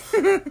 12?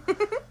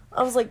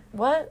 I was like,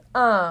 what?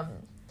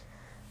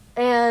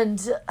 And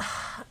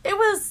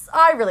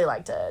I really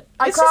liked it.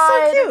 It's just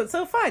so cute,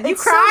 so fun. You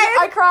cried?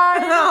 I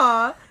cried.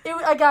 Aww.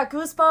 I got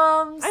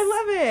goosebumps. I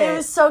love it. It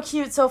was so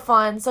cute, so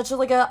fun. Such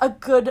a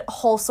good,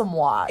 wholesome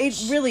watch.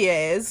 It really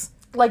is.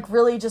 Like,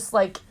 really just,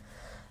 like,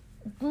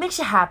 makes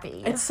you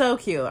happy. It's so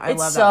cute. I love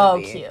that so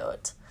movie.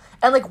 cute.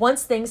 And, like,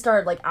 once things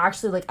start, like,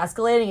 actually, like,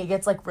 escalating, it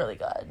gets, like, really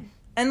good.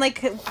 And,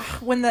 like,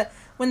 when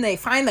they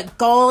find the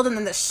gold and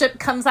then the ship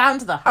comes out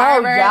into the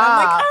harbor. Oh, yeah. And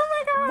I'm like, oh,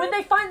 my God. When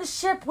they find the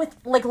ship with,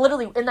 like,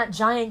 literally in that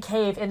giant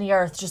cave in the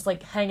earth, just,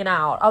 like, hanging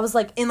out. I was,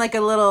 like... In, like,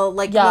 a little,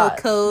 like, yeah, little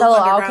cove. That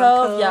little underground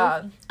alcove, cove.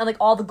 yeah. And, like,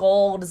 all the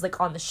gold is,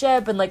 like, on the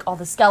ship, and, like, all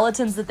the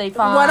skeletons that they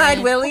find.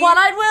 One-Eyed Willy.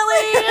 One-Eyed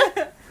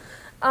Willy!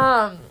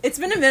 It's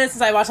been a minute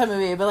since I watched that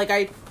movie, but, like,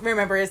 I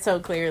remember it so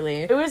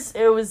clearly. It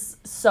was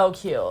so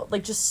cute.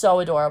 Like, just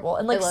so adorable.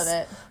 And, like, I love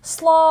it.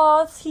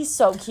 Sloth, he's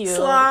so cute.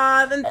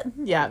 Sloth. And,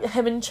 yeah.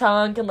 Him and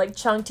Chunk, and, like,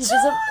 Chunk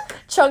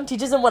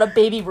teaches him what a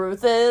baby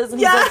Ruth is.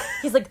 And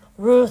he's like,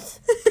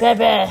 Ruth,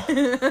 baby.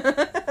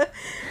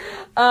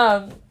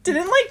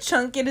 Didn't, like,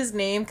 Chunk get his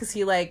name because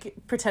he, like,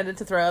 pretended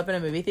to throw up in a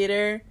movie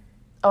theater?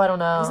 Oh, I don't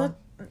know. Was it?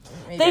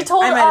 Maybe. They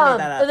told I might have made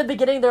that up. in the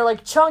beginning, they're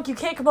like, Chunk, you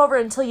can't come over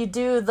until you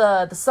do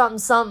the something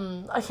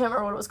something. I can't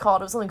remember what it was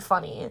called. It was something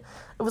funny.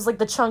 It was like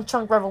the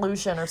Chunk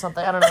Revolution or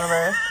something. I don't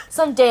remember.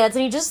 Some dance,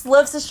 and he just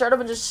lifts his shirt up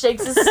and just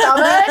shakes his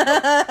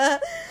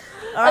stomach.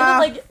 And then,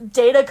 like,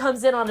 Data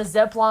comes in on a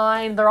zip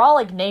line. They're all,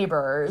 like,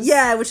 neighbors.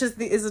 Yeah, which is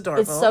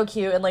adorable. It's so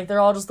cute. And, like,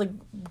 they're all just, like,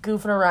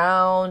 goofing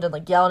around and,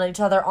 like, yelling at each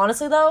other.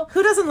 Honestly, though...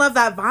 Who doesn't love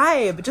that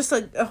vibe? Just,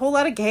 like, a whole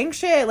lot of gang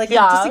shit. Like,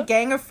 just a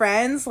gang of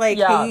friends, like,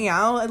 hanging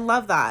out. I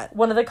love that.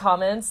 One of the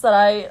comments that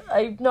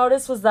I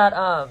noticed was that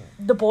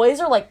the boys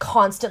are, like,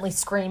 constantly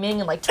screaming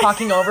and, like,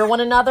 talking over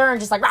one another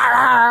and just, like, rah,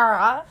 rah,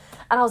 rah.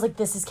 And I was like,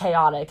 this is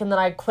chaotic. And then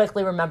I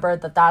quickly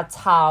remembered that that's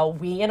how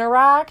we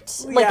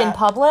interact, like, in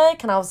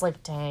public. And I was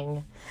like,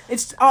 dang.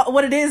 It's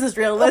what it is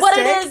realistic. What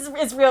it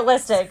is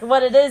realistic.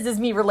 What it is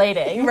me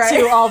relating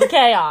to all the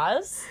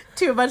chaos.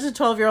 To a bunch of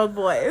 12-year-old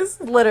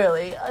boys.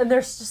 Literally. And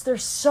they're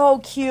so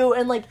cute.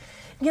 And, like,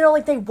 you know,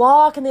 like, they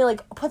walk and they,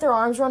 like, put their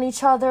arms around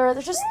each other.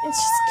 It's just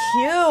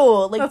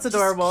cute. Like, that's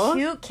adorable.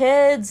 Cute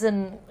kids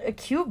and a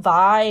cute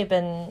vibe,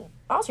 and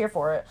I was here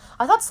for it.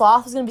 I thought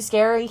Sloth was going to be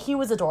scary. He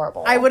was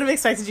adorable. I would have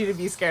expected you to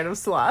be scared of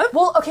Sloth.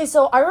 Well, okay,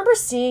 so I remember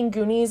seeing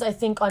Goonies, I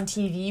think, on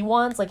TV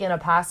once, like, in a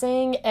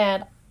passing,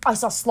 and I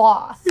saw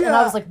Sloth, and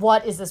I was like,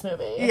 what is this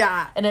movie?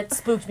 Yeah. And it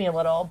spooked me a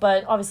little,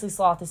 but obviously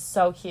Sloth is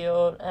so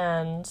cute,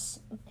 and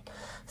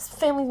his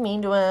family's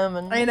mean to him,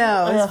 and... I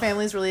know, his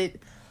family's really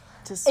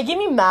just... It gave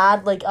me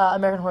mad, like,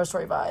 American Horror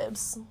Story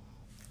vibes.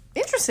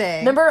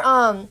 Interesting.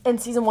 Remember, in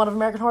season 1 of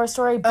American Horror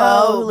Story,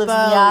 Bo, who lives in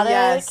the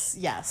attic?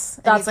 Yes.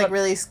 And That's he's, like,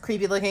 really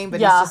creepy looking, but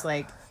Yeah. he's just,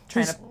 like,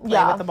 trying to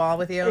play with the ball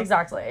with you.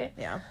 Exactly.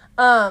 Yeah.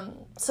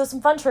 So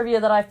some fun trivia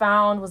that I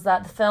found was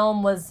that the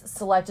film was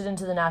selected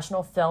into the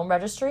National Film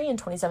Registry in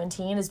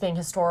 2017 as being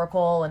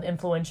historical and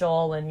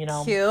influential and, you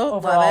know, cute.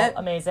 overall Love it.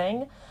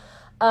 amazing.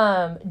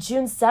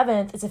 June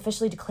 7th is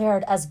officially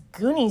declared as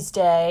Goonies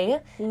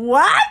Day.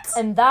 What?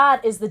 And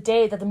that is the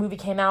date that the movie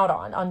came out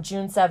on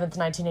June 7th,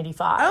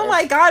 1985. Oh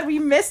my God, we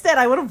missed it.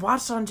 I would have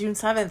watched it on June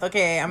 7th.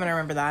 Okay, I'm going to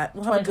remember that.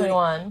 We'll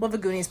 2021. We'll have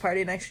a Goonies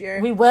party next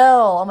year. We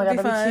will. Oh my God,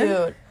 that'd be fun.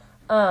 cute.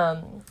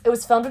 It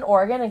was filmed in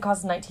Oregon and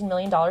cost $19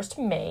 million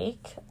to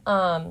make.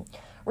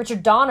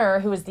 Richard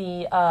Donner, who is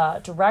the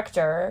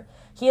director,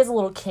 he has a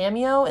little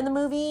cameo in the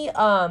movie.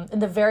 In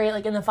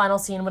the final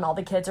scene when all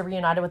the kids are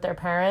reunited with their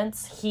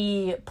parents,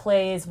 he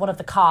plays one of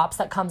the cops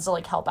that comes to,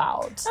 like, help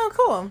out. Oh,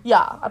 cool.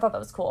 Yeah, I thought that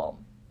was cool.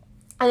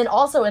 And then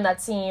also in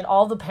that scene,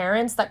 all the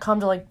parents that come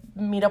to, like,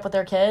 meet up with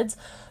their kids,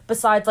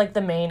 besides, like,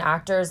 the main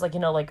actors, like, you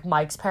know, like,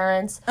 Mike's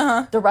parents,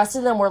 the rest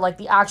of them were, like,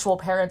 the actual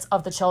parents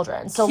of the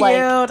children. So, Cute.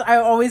 like... I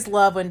always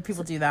love when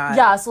people do that.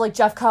 Yeah, so, like,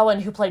 Jeff Cohen,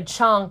 who played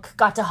Chunk,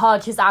 got to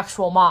hug his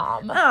actual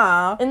mom.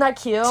 Aw. Isn't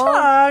that cute?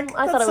 Chunk.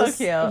 I thought it was so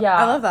cute. Yeah.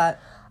 I love that.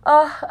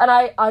 And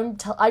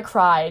I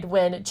cried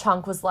when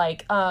Chunk was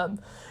like, I'm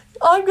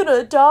gonna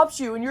adopt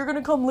you and you're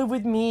gonna come live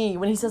with me.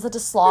 When he says that to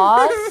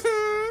Sloth,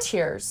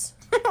 tears.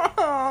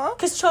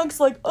 Because Chunk's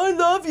like, I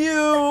love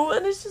you.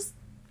 And it's just,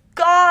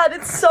 God,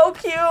 it's so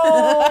cute.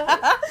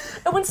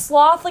 And when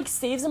Sloth, like,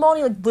 saves him all, and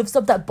he, like, lifts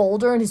up that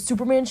boulder in his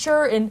Superman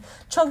shirt, and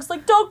Chunk's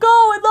like, don't go,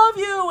 I love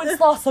you. And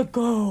Sloth's like,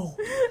 go.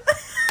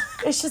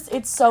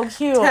 It's so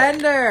cute.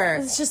 Tender.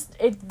 It's just,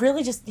 it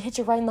really just hits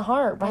you right in the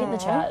heart, right in the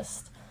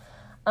chest.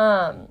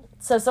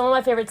 So some of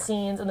my favorite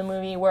scenes in the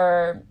movie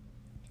were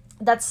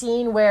that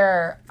scene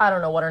where, I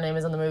don't know what her name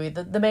is in the movie,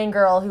 the main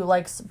girl who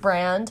likes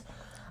Brand,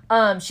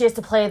 she has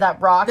to play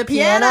that rock The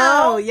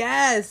piano.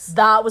 Yes.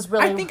 That was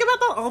really... I think about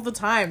that all the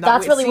time.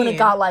 That's really when it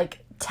got, like,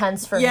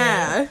 tense for me.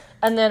 Yeah.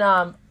 And then,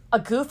 a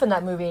goof in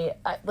that movie,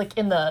 like,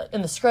 in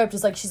the script,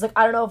 is, like, she's like,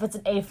 I don't know if it's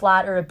an A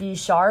flat or a B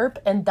sharp,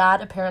 and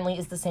that apparently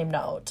is the same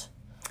note.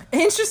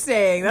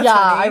 Interesting. That's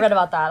funny. I read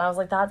about that, and I was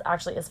like, that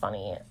actually is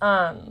funny.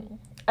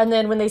 And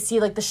then when they see,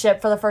 like, the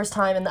ship for the first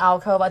time in the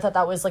alcove, I thought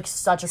that was, like,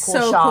 such a cool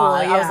shot.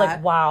 Cool, yeah. I was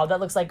like, wow, that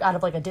looks like out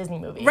of, like, a Disney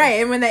movie.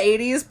 Right, and when the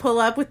 80s pull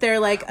up with their,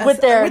 like,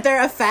 with their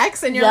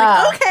effects, and you're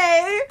like,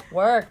 okay.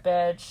 Work,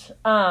 bitch.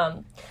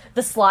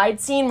 The slide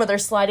scene where they're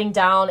sliding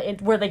down,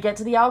 where they get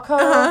to the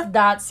alcove,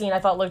 that scene I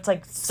thought looked,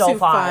 like, so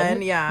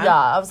fun. Yeah. Yeah,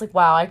 I was like,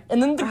 wow.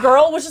 And then the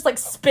girl was just, like,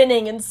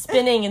 spinning and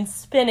spinning and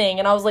spinning,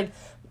 and I was like,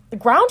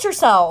 ground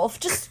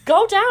yourself. Just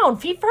go down.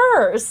 Feet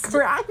first.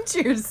 Ground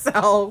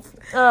yourself.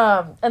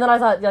 And then I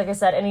thought, like I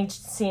said, any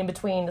scene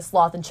between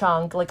Sloth and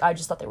Chunk, like, I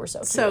just thought they were so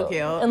cute. So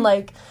cute. And,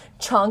 like,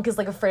 Chunk is,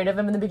 like, afraid of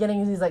him in the beginning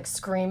because he's, like,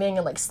 screaming,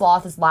 and, like,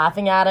 Sloth is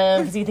laughing at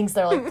him because he thinks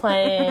they're, like,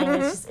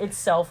 playing. It's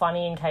so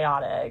funny and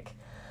chaotic.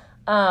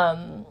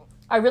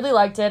 I really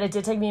liked it. It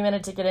did take me a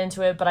minute to get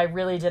into it, but I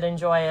really did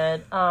enjoy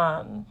it.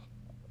 And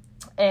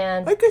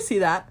I could see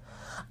that.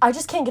 I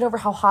just can't get over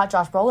how hot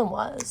Josh Brolin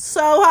was.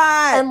 So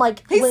hot. And,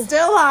 like... He's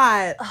still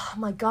hot. Oh,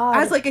 my God. I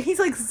was like, he's,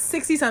 like,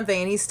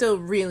 60-something, and he's still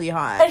really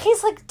hot. And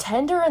he's, like,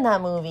 tender in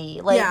that movie.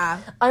 Like, yeah.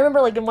 I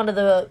remember, like, in one of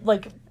the,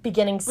 like,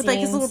 beginning scenes... With, like,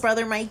 his little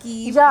brother, Mikey.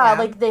 Yeah,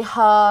 like, they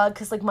hug,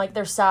 because, like, Mike,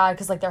 they're sad,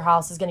 because, like, their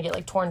house is gonna get,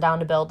 like, torn down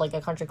to build, like,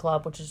 a country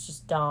club, which is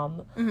just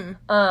dumb. Mm-hmm.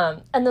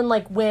 And then,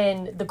 like,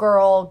 when the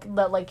girl,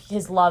 that, like,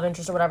 his love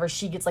interest or whatever,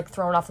 she gets, like,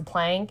 thrown off the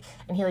plank,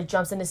 and he, like,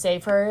 jumps in to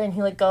save her, and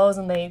he, like, goes,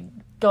 and they...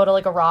 go to,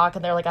 like, a rock,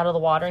 and they're, like, out of the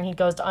water, and he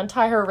goes to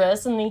untie her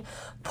wrist, and he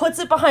puts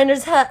it behind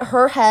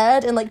her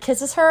head and, like,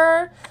 kisses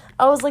her.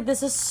 I was like,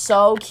 this is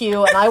so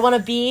cute, and I want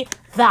to be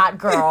that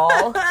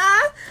girl.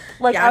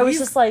 Like, yeah, I was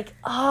just like,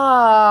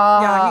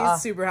 Yeah,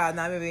 he's super hot in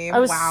that movie. I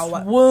was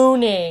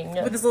swooning.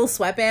 With his little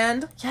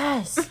sweatband.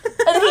 Yes. And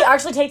then he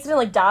actually takes it and,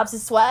 like, dabs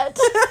his sweat.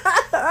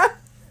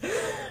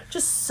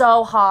 Just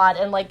so hot,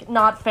 and, like,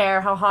 not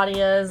fair how hot he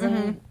is,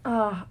 and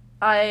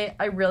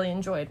I really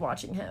enjoyed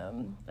watching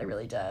him. I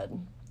really did.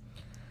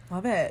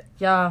 Love it.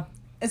 Yeah.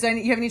 Is there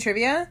you have any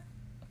trivia?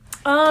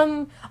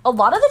 A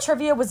lot of the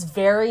trivia was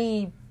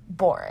very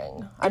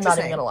boring. I'm not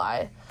even gonna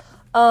lie.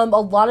 A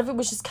lot of it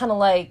was just kind of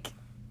like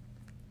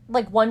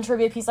one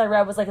trivia piece I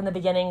read was, like, in the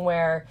beginning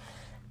where,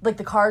 like,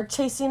 the car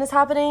chase scene is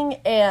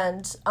happening,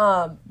 and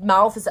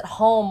Mouth is at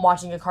home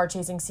watching a car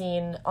chasing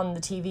scene on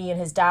the TV, and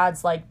his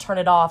dad's like, turn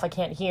it off, I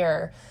can't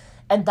hear.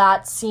 And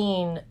that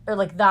scene, or,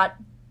 like, that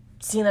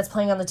scene that's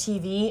playing on the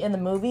TV in the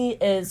movie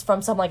is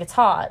from Something Like It's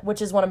Hot,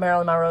 which is one of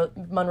Marilyn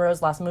Monroe's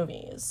last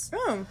movies.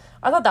 Oh.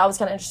 I thought that was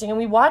kind of interesting, and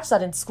we watched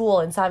that in school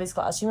in Savvy's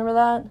class. Do you remember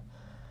that?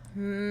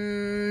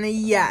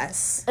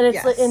 Yes. And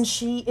it's like, and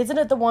she isn't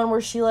it the one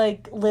where she,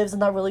 like, lives in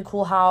that really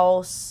cool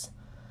house?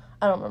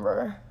 I don't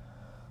remember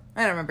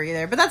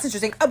either, but that's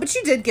interesting. Oh, but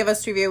you did give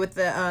us trivia with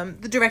the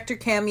director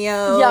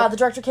cameo. Yeah, the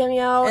director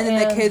cameo, and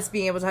then the kids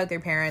being able to hug their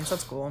parents.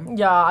 That's cool.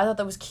 Yeah, I thought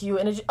that was cute.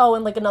 And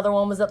and, like, another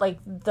one was that, like,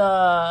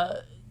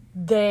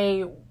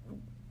 they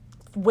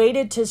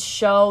waited to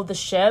show the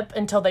ship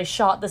until they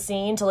shot the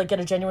scene to, like,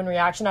 get a genuine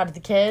reaction out of the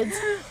kids.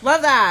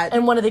 Love that.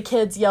 And one of the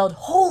kids yelled,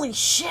 "Holy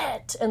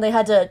shit!" And they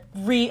had to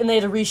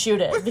reshoot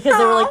it because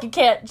they were like, "You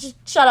can't, just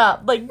shut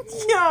up!" Like,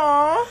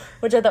 no,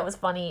 which I thought was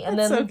funny. And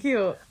that's then so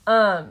cute.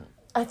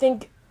 I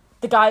think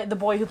the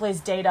boy who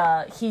plays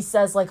Data, he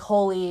says, like,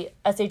 "Holy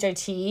shit"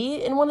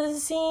 in one of the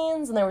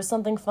scenes, and there was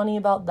something funny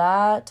about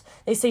that.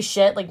 They say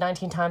shit like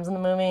 19 times in the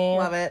movie.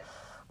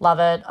 Love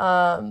it.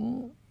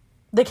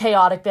 The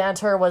chaotic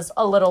banter was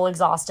a little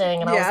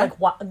exhausting, and I was like,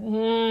 "What?"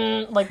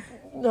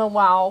 Oh,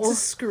 wow.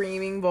 Just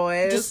screaming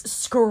boys. Just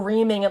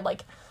screaming, and,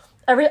 like,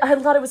 I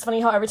thought it was funny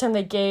how every time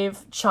they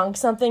gave Chunk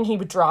something, he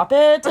would drop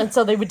it, and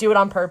so they would do it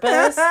on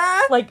purpose.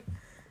 Like,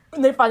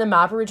 when they find the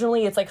map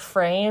originally, it's, like,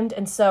 framed,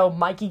 and so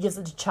Mikey gives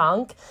it to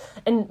Chunk,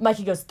 and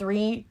Mikey goes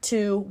 3,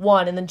 2,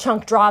 1, and then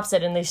Chunk drops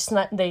it, and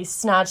they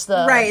snatch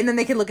the... Right, and then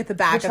they can look at the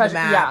back of the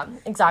map. Yeah,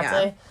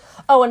 exactly.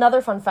 Yeah. Oh,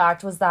 another fun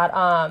fact was that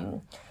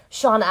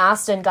Sean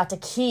Astin got to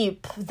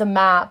keep the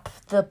map,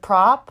 the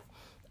prop.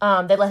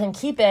 They let him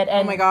keep it,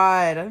 and oh my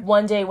God.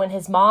 One day when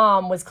his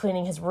mom was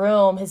cleaning his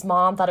room, his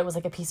mom thought it was,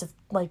 like, a piece of,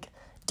 like,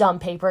 dumb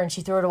paper, and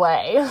she threw it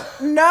away.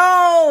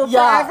 No!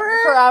 Yeah, forever?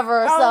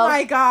 Forever. Oh so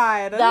my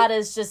God. that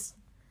is just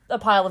a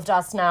pile of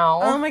dust now.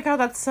 Oh my God,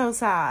 that's so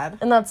sad.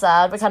 And that's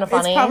sad, but kind of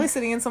funny. It's probably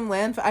sitting in some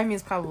landfill. I mean,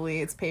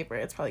 it's paper.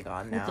 It's probably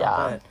gone now. Yeah.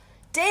 But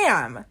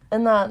damn.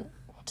 And that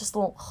just a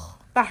little...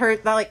 That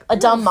hurt. That, like... A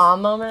dumb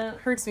mom moment.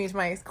 Hurts me to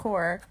my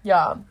core.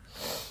 Yeah.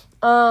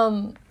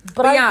 But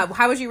yeah,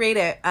 how would you rate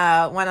it? 1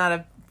 out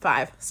of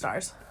 5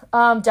 stars.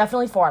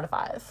 Definitely 4 out of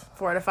 5.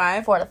 4 out of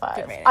 5? 4 out of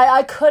 5.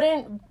 I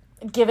couldn't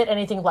give it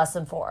anything less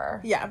than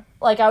 4. Yeah.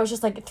 Like, I was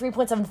just like,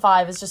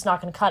 3.75 is just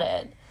not going to cut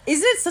it.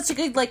 Isn't it such a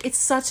good, like, it's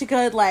such a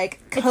good, like,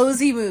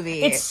 cozy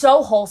movie. It's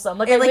so wholesome.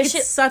 Like, I wish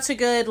it's such a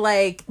good,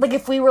 like... Like,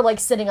 if we were,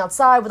 like, sitting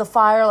outside with a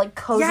fire, like,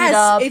 cozied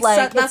up,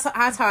 like...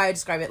 that's how I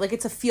describe it. Like,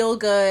 it's a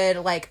feel-good,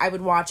 like, I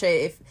would watch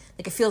it if...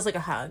 Like, it feels like a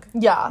hug.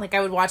 Yeah. Like,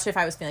 I would watch it if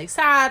I was feeling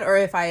sad, or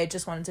if I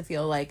just wanted to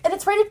feel, like... And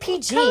it's rated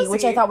PG, cozy.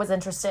 Which I thought was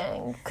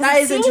interesting. That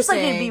is interesting.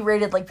 Like, it'd be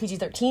rated, like,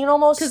 PG-13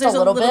 almost, because there's a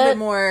little bit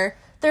more...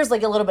 There's,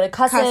 like, a little bit of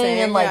cussing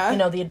and, like, you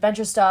know, the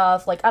adventure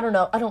stuff. Like, I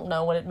don't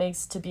know what it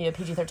makes to be a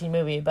PG-13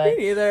 movie, but... Me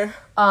neither.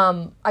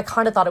 I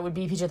kind of thought it would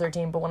be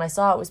PG-13, but when I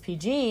saw it was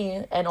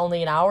PG and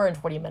only an hour and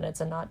 40 minutes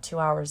and not 2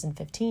 hours and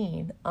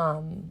 15, I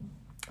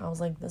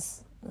was like,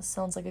 this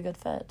sounds like a good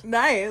fit.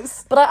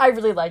 Nice. But I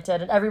really liked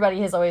it, and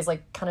everybody has always,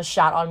 like, kind of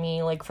shat on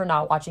me, like, for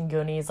not watching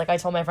Goonies. Like, I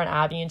told my friend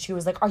Abby, and she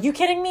was like, are you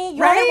kidding me?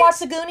 You haven't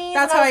watched the Goonies?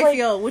 That's how I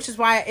feel, which is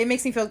why it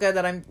makes me feel good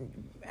that I'm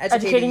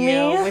educating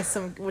you me?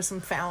 with some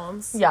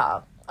films.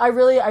 Yeah. I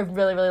really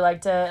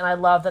liked it, and I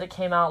love that it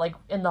came out, like,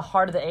 in the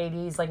heart of the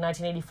 80s, like,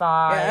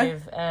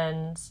 1985,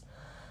 and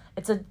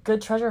it's a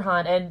good treasure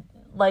hunt, and,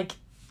 like,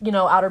 you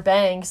know, Outer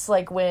Banks,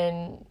 like,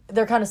 when,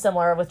 they're kind of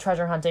similar with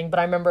treasure hunting, but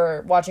I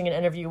remember watching an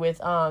interview with,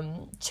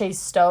 Chase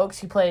Stokes,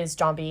 who plays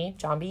John B.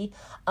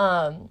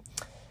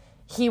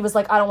 He was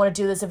like, I don't want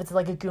to do this if it's,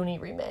 like, a Goonie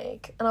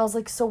remake. And I was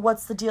like, so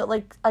what's the deal?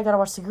 Like, I gotta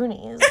watch the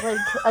Goonies. Like,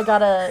 I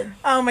gotta...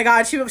 Oh, my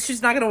God.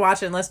 She's not gonna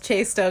watch it unless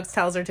Chase Stokes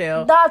tells her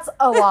to. That's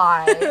a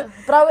lie.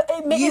 But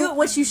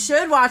what you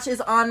should watch is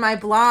On My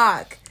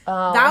Block.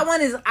 That one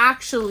is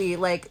actually,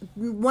 like,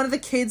 one of the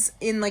kids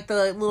in, like,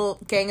 the little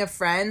gang of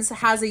friends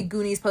has a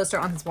Goonies poster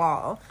on his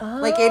wall.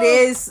 Like, it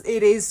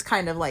is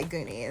kind of like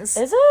Goonies.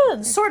 Is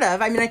it? Sort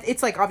of. I mean,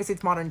 it's, like, obviously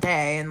it's modern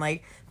day, and,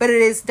 like, but it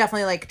is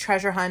definitely, like,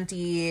 treasure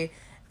hunty.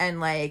 And,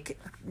 like,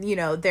 you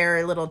know,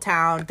 their little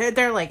town,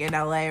 they're like, in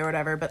LA or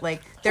whatever, but,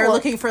 like, they're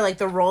looking for, like,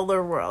 the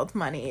Roller World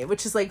money,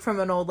 which is, like, from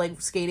an old, like,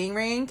 skating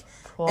rink.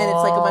 Cool. And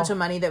it's, like, a bunch of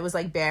money that was,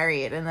 like,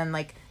 buried. And then,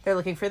 like, they're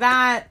looking for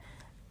that.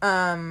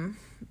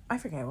 I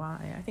forget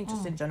why. I think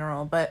just in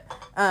general, but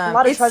a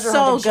lot of treasure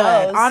hunting so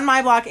good. shows. On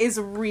My Block is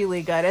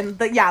really good, and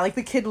like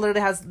the kid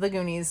literally has the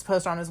Goonies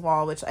poster on his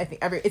wall, which I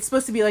think it's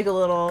supposed to be like a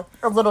little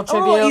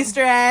tribute,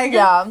 Easter egg.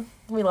 Yeah,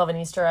 we love an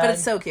Easter egg, but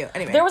it's so cute.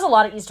 Anyway, there was a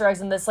lot of Easter eggs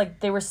in this.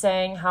 Like, they were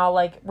saying how,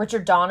 like,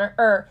 Richard Donner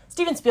or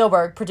Steven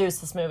Spielberg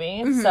produced this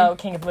movie, so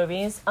King of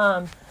Movies.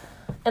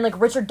 And,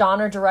 like, Richard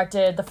Donner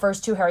directed the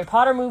first 2 Harry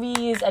Potter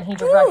movies, and he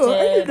directed... Ooh,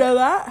 I didn't know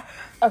that.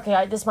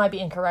 Okay, this might be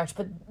incorrect,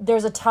 but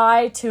there's a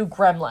tie to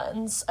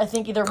Gremlins. I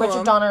think either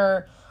Richard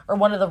Donner or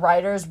one of the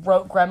writers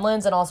wrote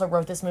Gremlins and also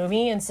wrote this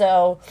movie. And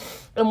so,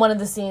 in one of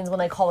the scenes when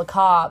they call the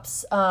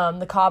cops,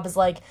 the cop is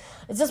like,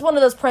 it's just one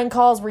of those prank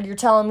calls where you're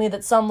telling me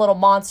that some little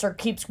monster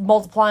keeps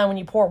multiplying when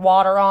you pour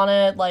water on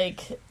it.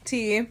 Like...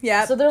 Tea,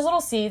 yeah. So there's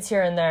little seeds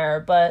here and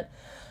there, but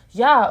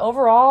yeah,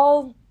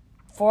 overall...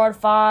 4 out of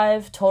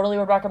 5, totally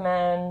would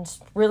recommend.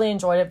 Really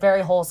enjoyed it.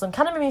 Very wholesome.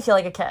 Kind of made me feel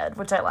like a kid,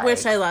 which I like.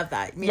 Which I love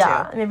that. Me too.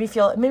 It made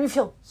me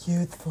feel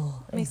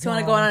youthful. Makes you want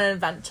to go on an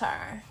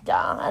adventure.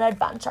 Yeah, an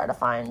adventure to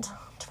find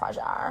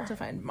treasure. To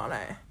find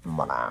money.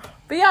 Money.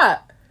 But yeah.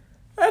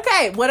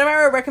 Okay, what are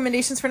our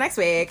recommendations for next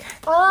week?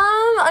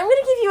 I'm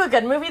gonna give you a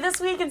good movie this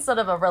week instead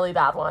of a really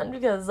bad one,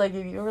 because I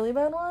gave you a really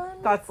bad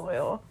one. That's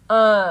loyal.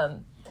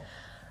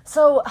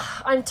 So,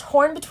 I'm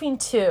torn between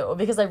 2,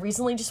 because I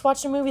recently just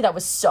watched a movie that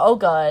was so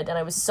good, and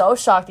I was so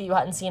shocked that you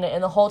hadn't seen it,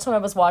 and the whole time I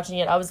was watching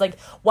it, I was like,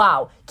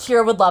 wow,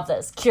 Kyra would love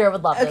this. Kyra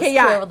would love this. Okay,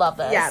 yeah. Kyra would love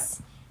this. Yeah.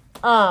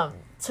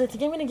 So I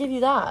think I'm going to give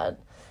you that.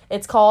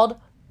 It's called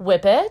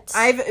Whip It.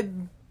 I've,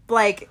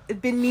 like,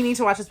 been meaning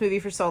to watch this movie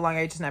for so long,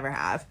 I just never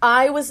have.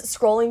 I was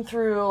scrolling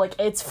through, like,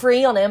 it's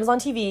free on Amazon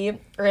TV,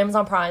 or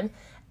Amazon Prime,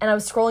 and I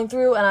was scrolling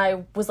through, and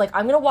I was like,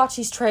 I'm going to watch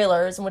these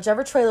trailers, and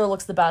whichever trailer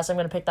looks the best, I'm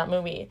going to pick that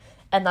movie.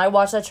 And I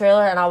watched that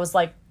trailer, and I was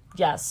like,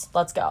 yes,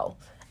 let's go.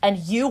 And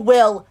you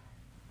will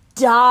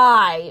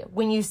die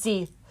when you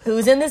see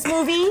who's in this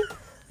movie,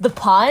 the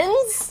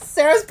puns.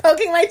 Sarah's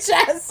poking my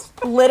chest.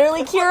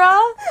 Literally, Kyra,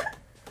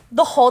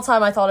 the whole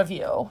time I thought of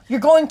you. You're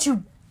going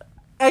to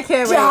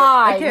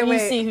die when you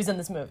see who's in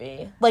this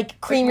movie.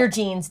 Like, cream your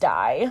jeans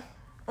die.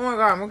 Oh my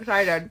God, I'm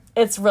excited.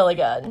 It's really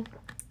good.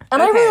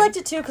 And I really liked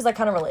it, too, because I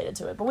kind of related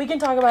to it. But we can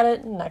talk about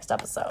it next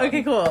episode.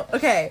 Okay, cool.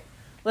 Okay.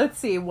 Let's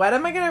see. What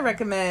am I going to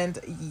recommend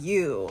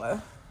you?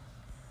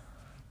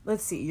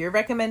 Let's see. You're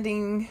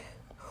recommending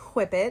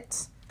Whip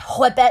It.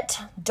 Whip It.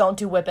 Don't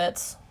do Whip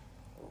It.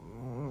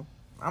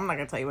 I'm not going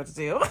to tell you what to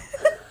do.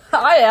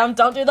 I am.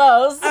 Don't do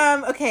those.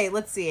 Okay,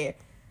 let's see.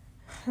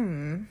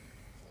 I'm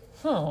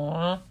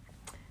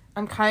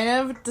kind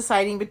of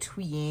deciding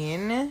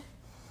between...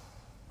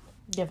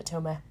 Give it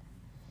to me.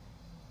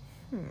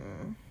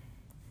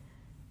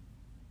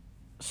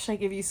 Should I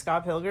give you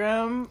Scott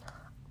Pilgrim?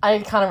 I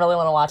kind of really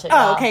want to watch it.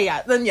 Oh, okay,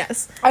 yeah. Then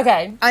yes.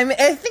 Okay. I'm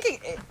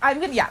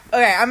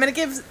gonna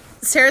give...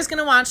 Sarah's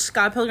gonna watch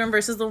Scott Pilgrim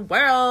versus the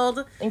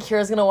World. And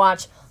Kyra's gonna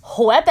watch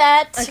Whip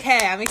It.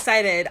 Okay, I'm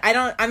excited.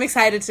 I'm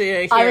excited to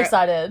hear I'm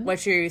excited.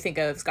 What you think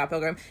of Scott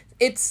Pilgrim.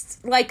 It's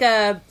like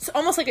it's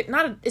almost like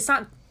it's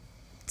not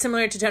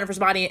similar to Jennifer's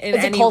Body in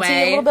Is it any culty a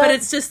way, little bit? but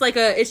it's just like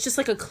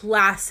a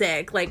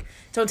classic. Like,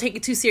 don't take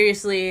it too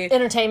seriously.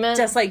 Entertainment.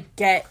 Just like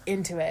get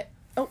into it.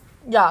 Oh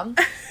Yeah.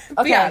 but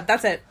Okay. yeah,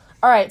 that's it.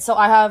 All right. So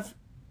I have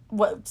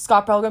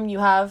Scott Pilgrim. You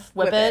have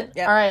Whip It.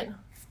 Yep. All right.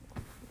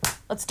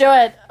 Let's do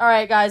it. All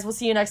right, guys. We'll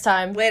see you next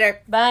time.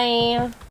 Later. Bye.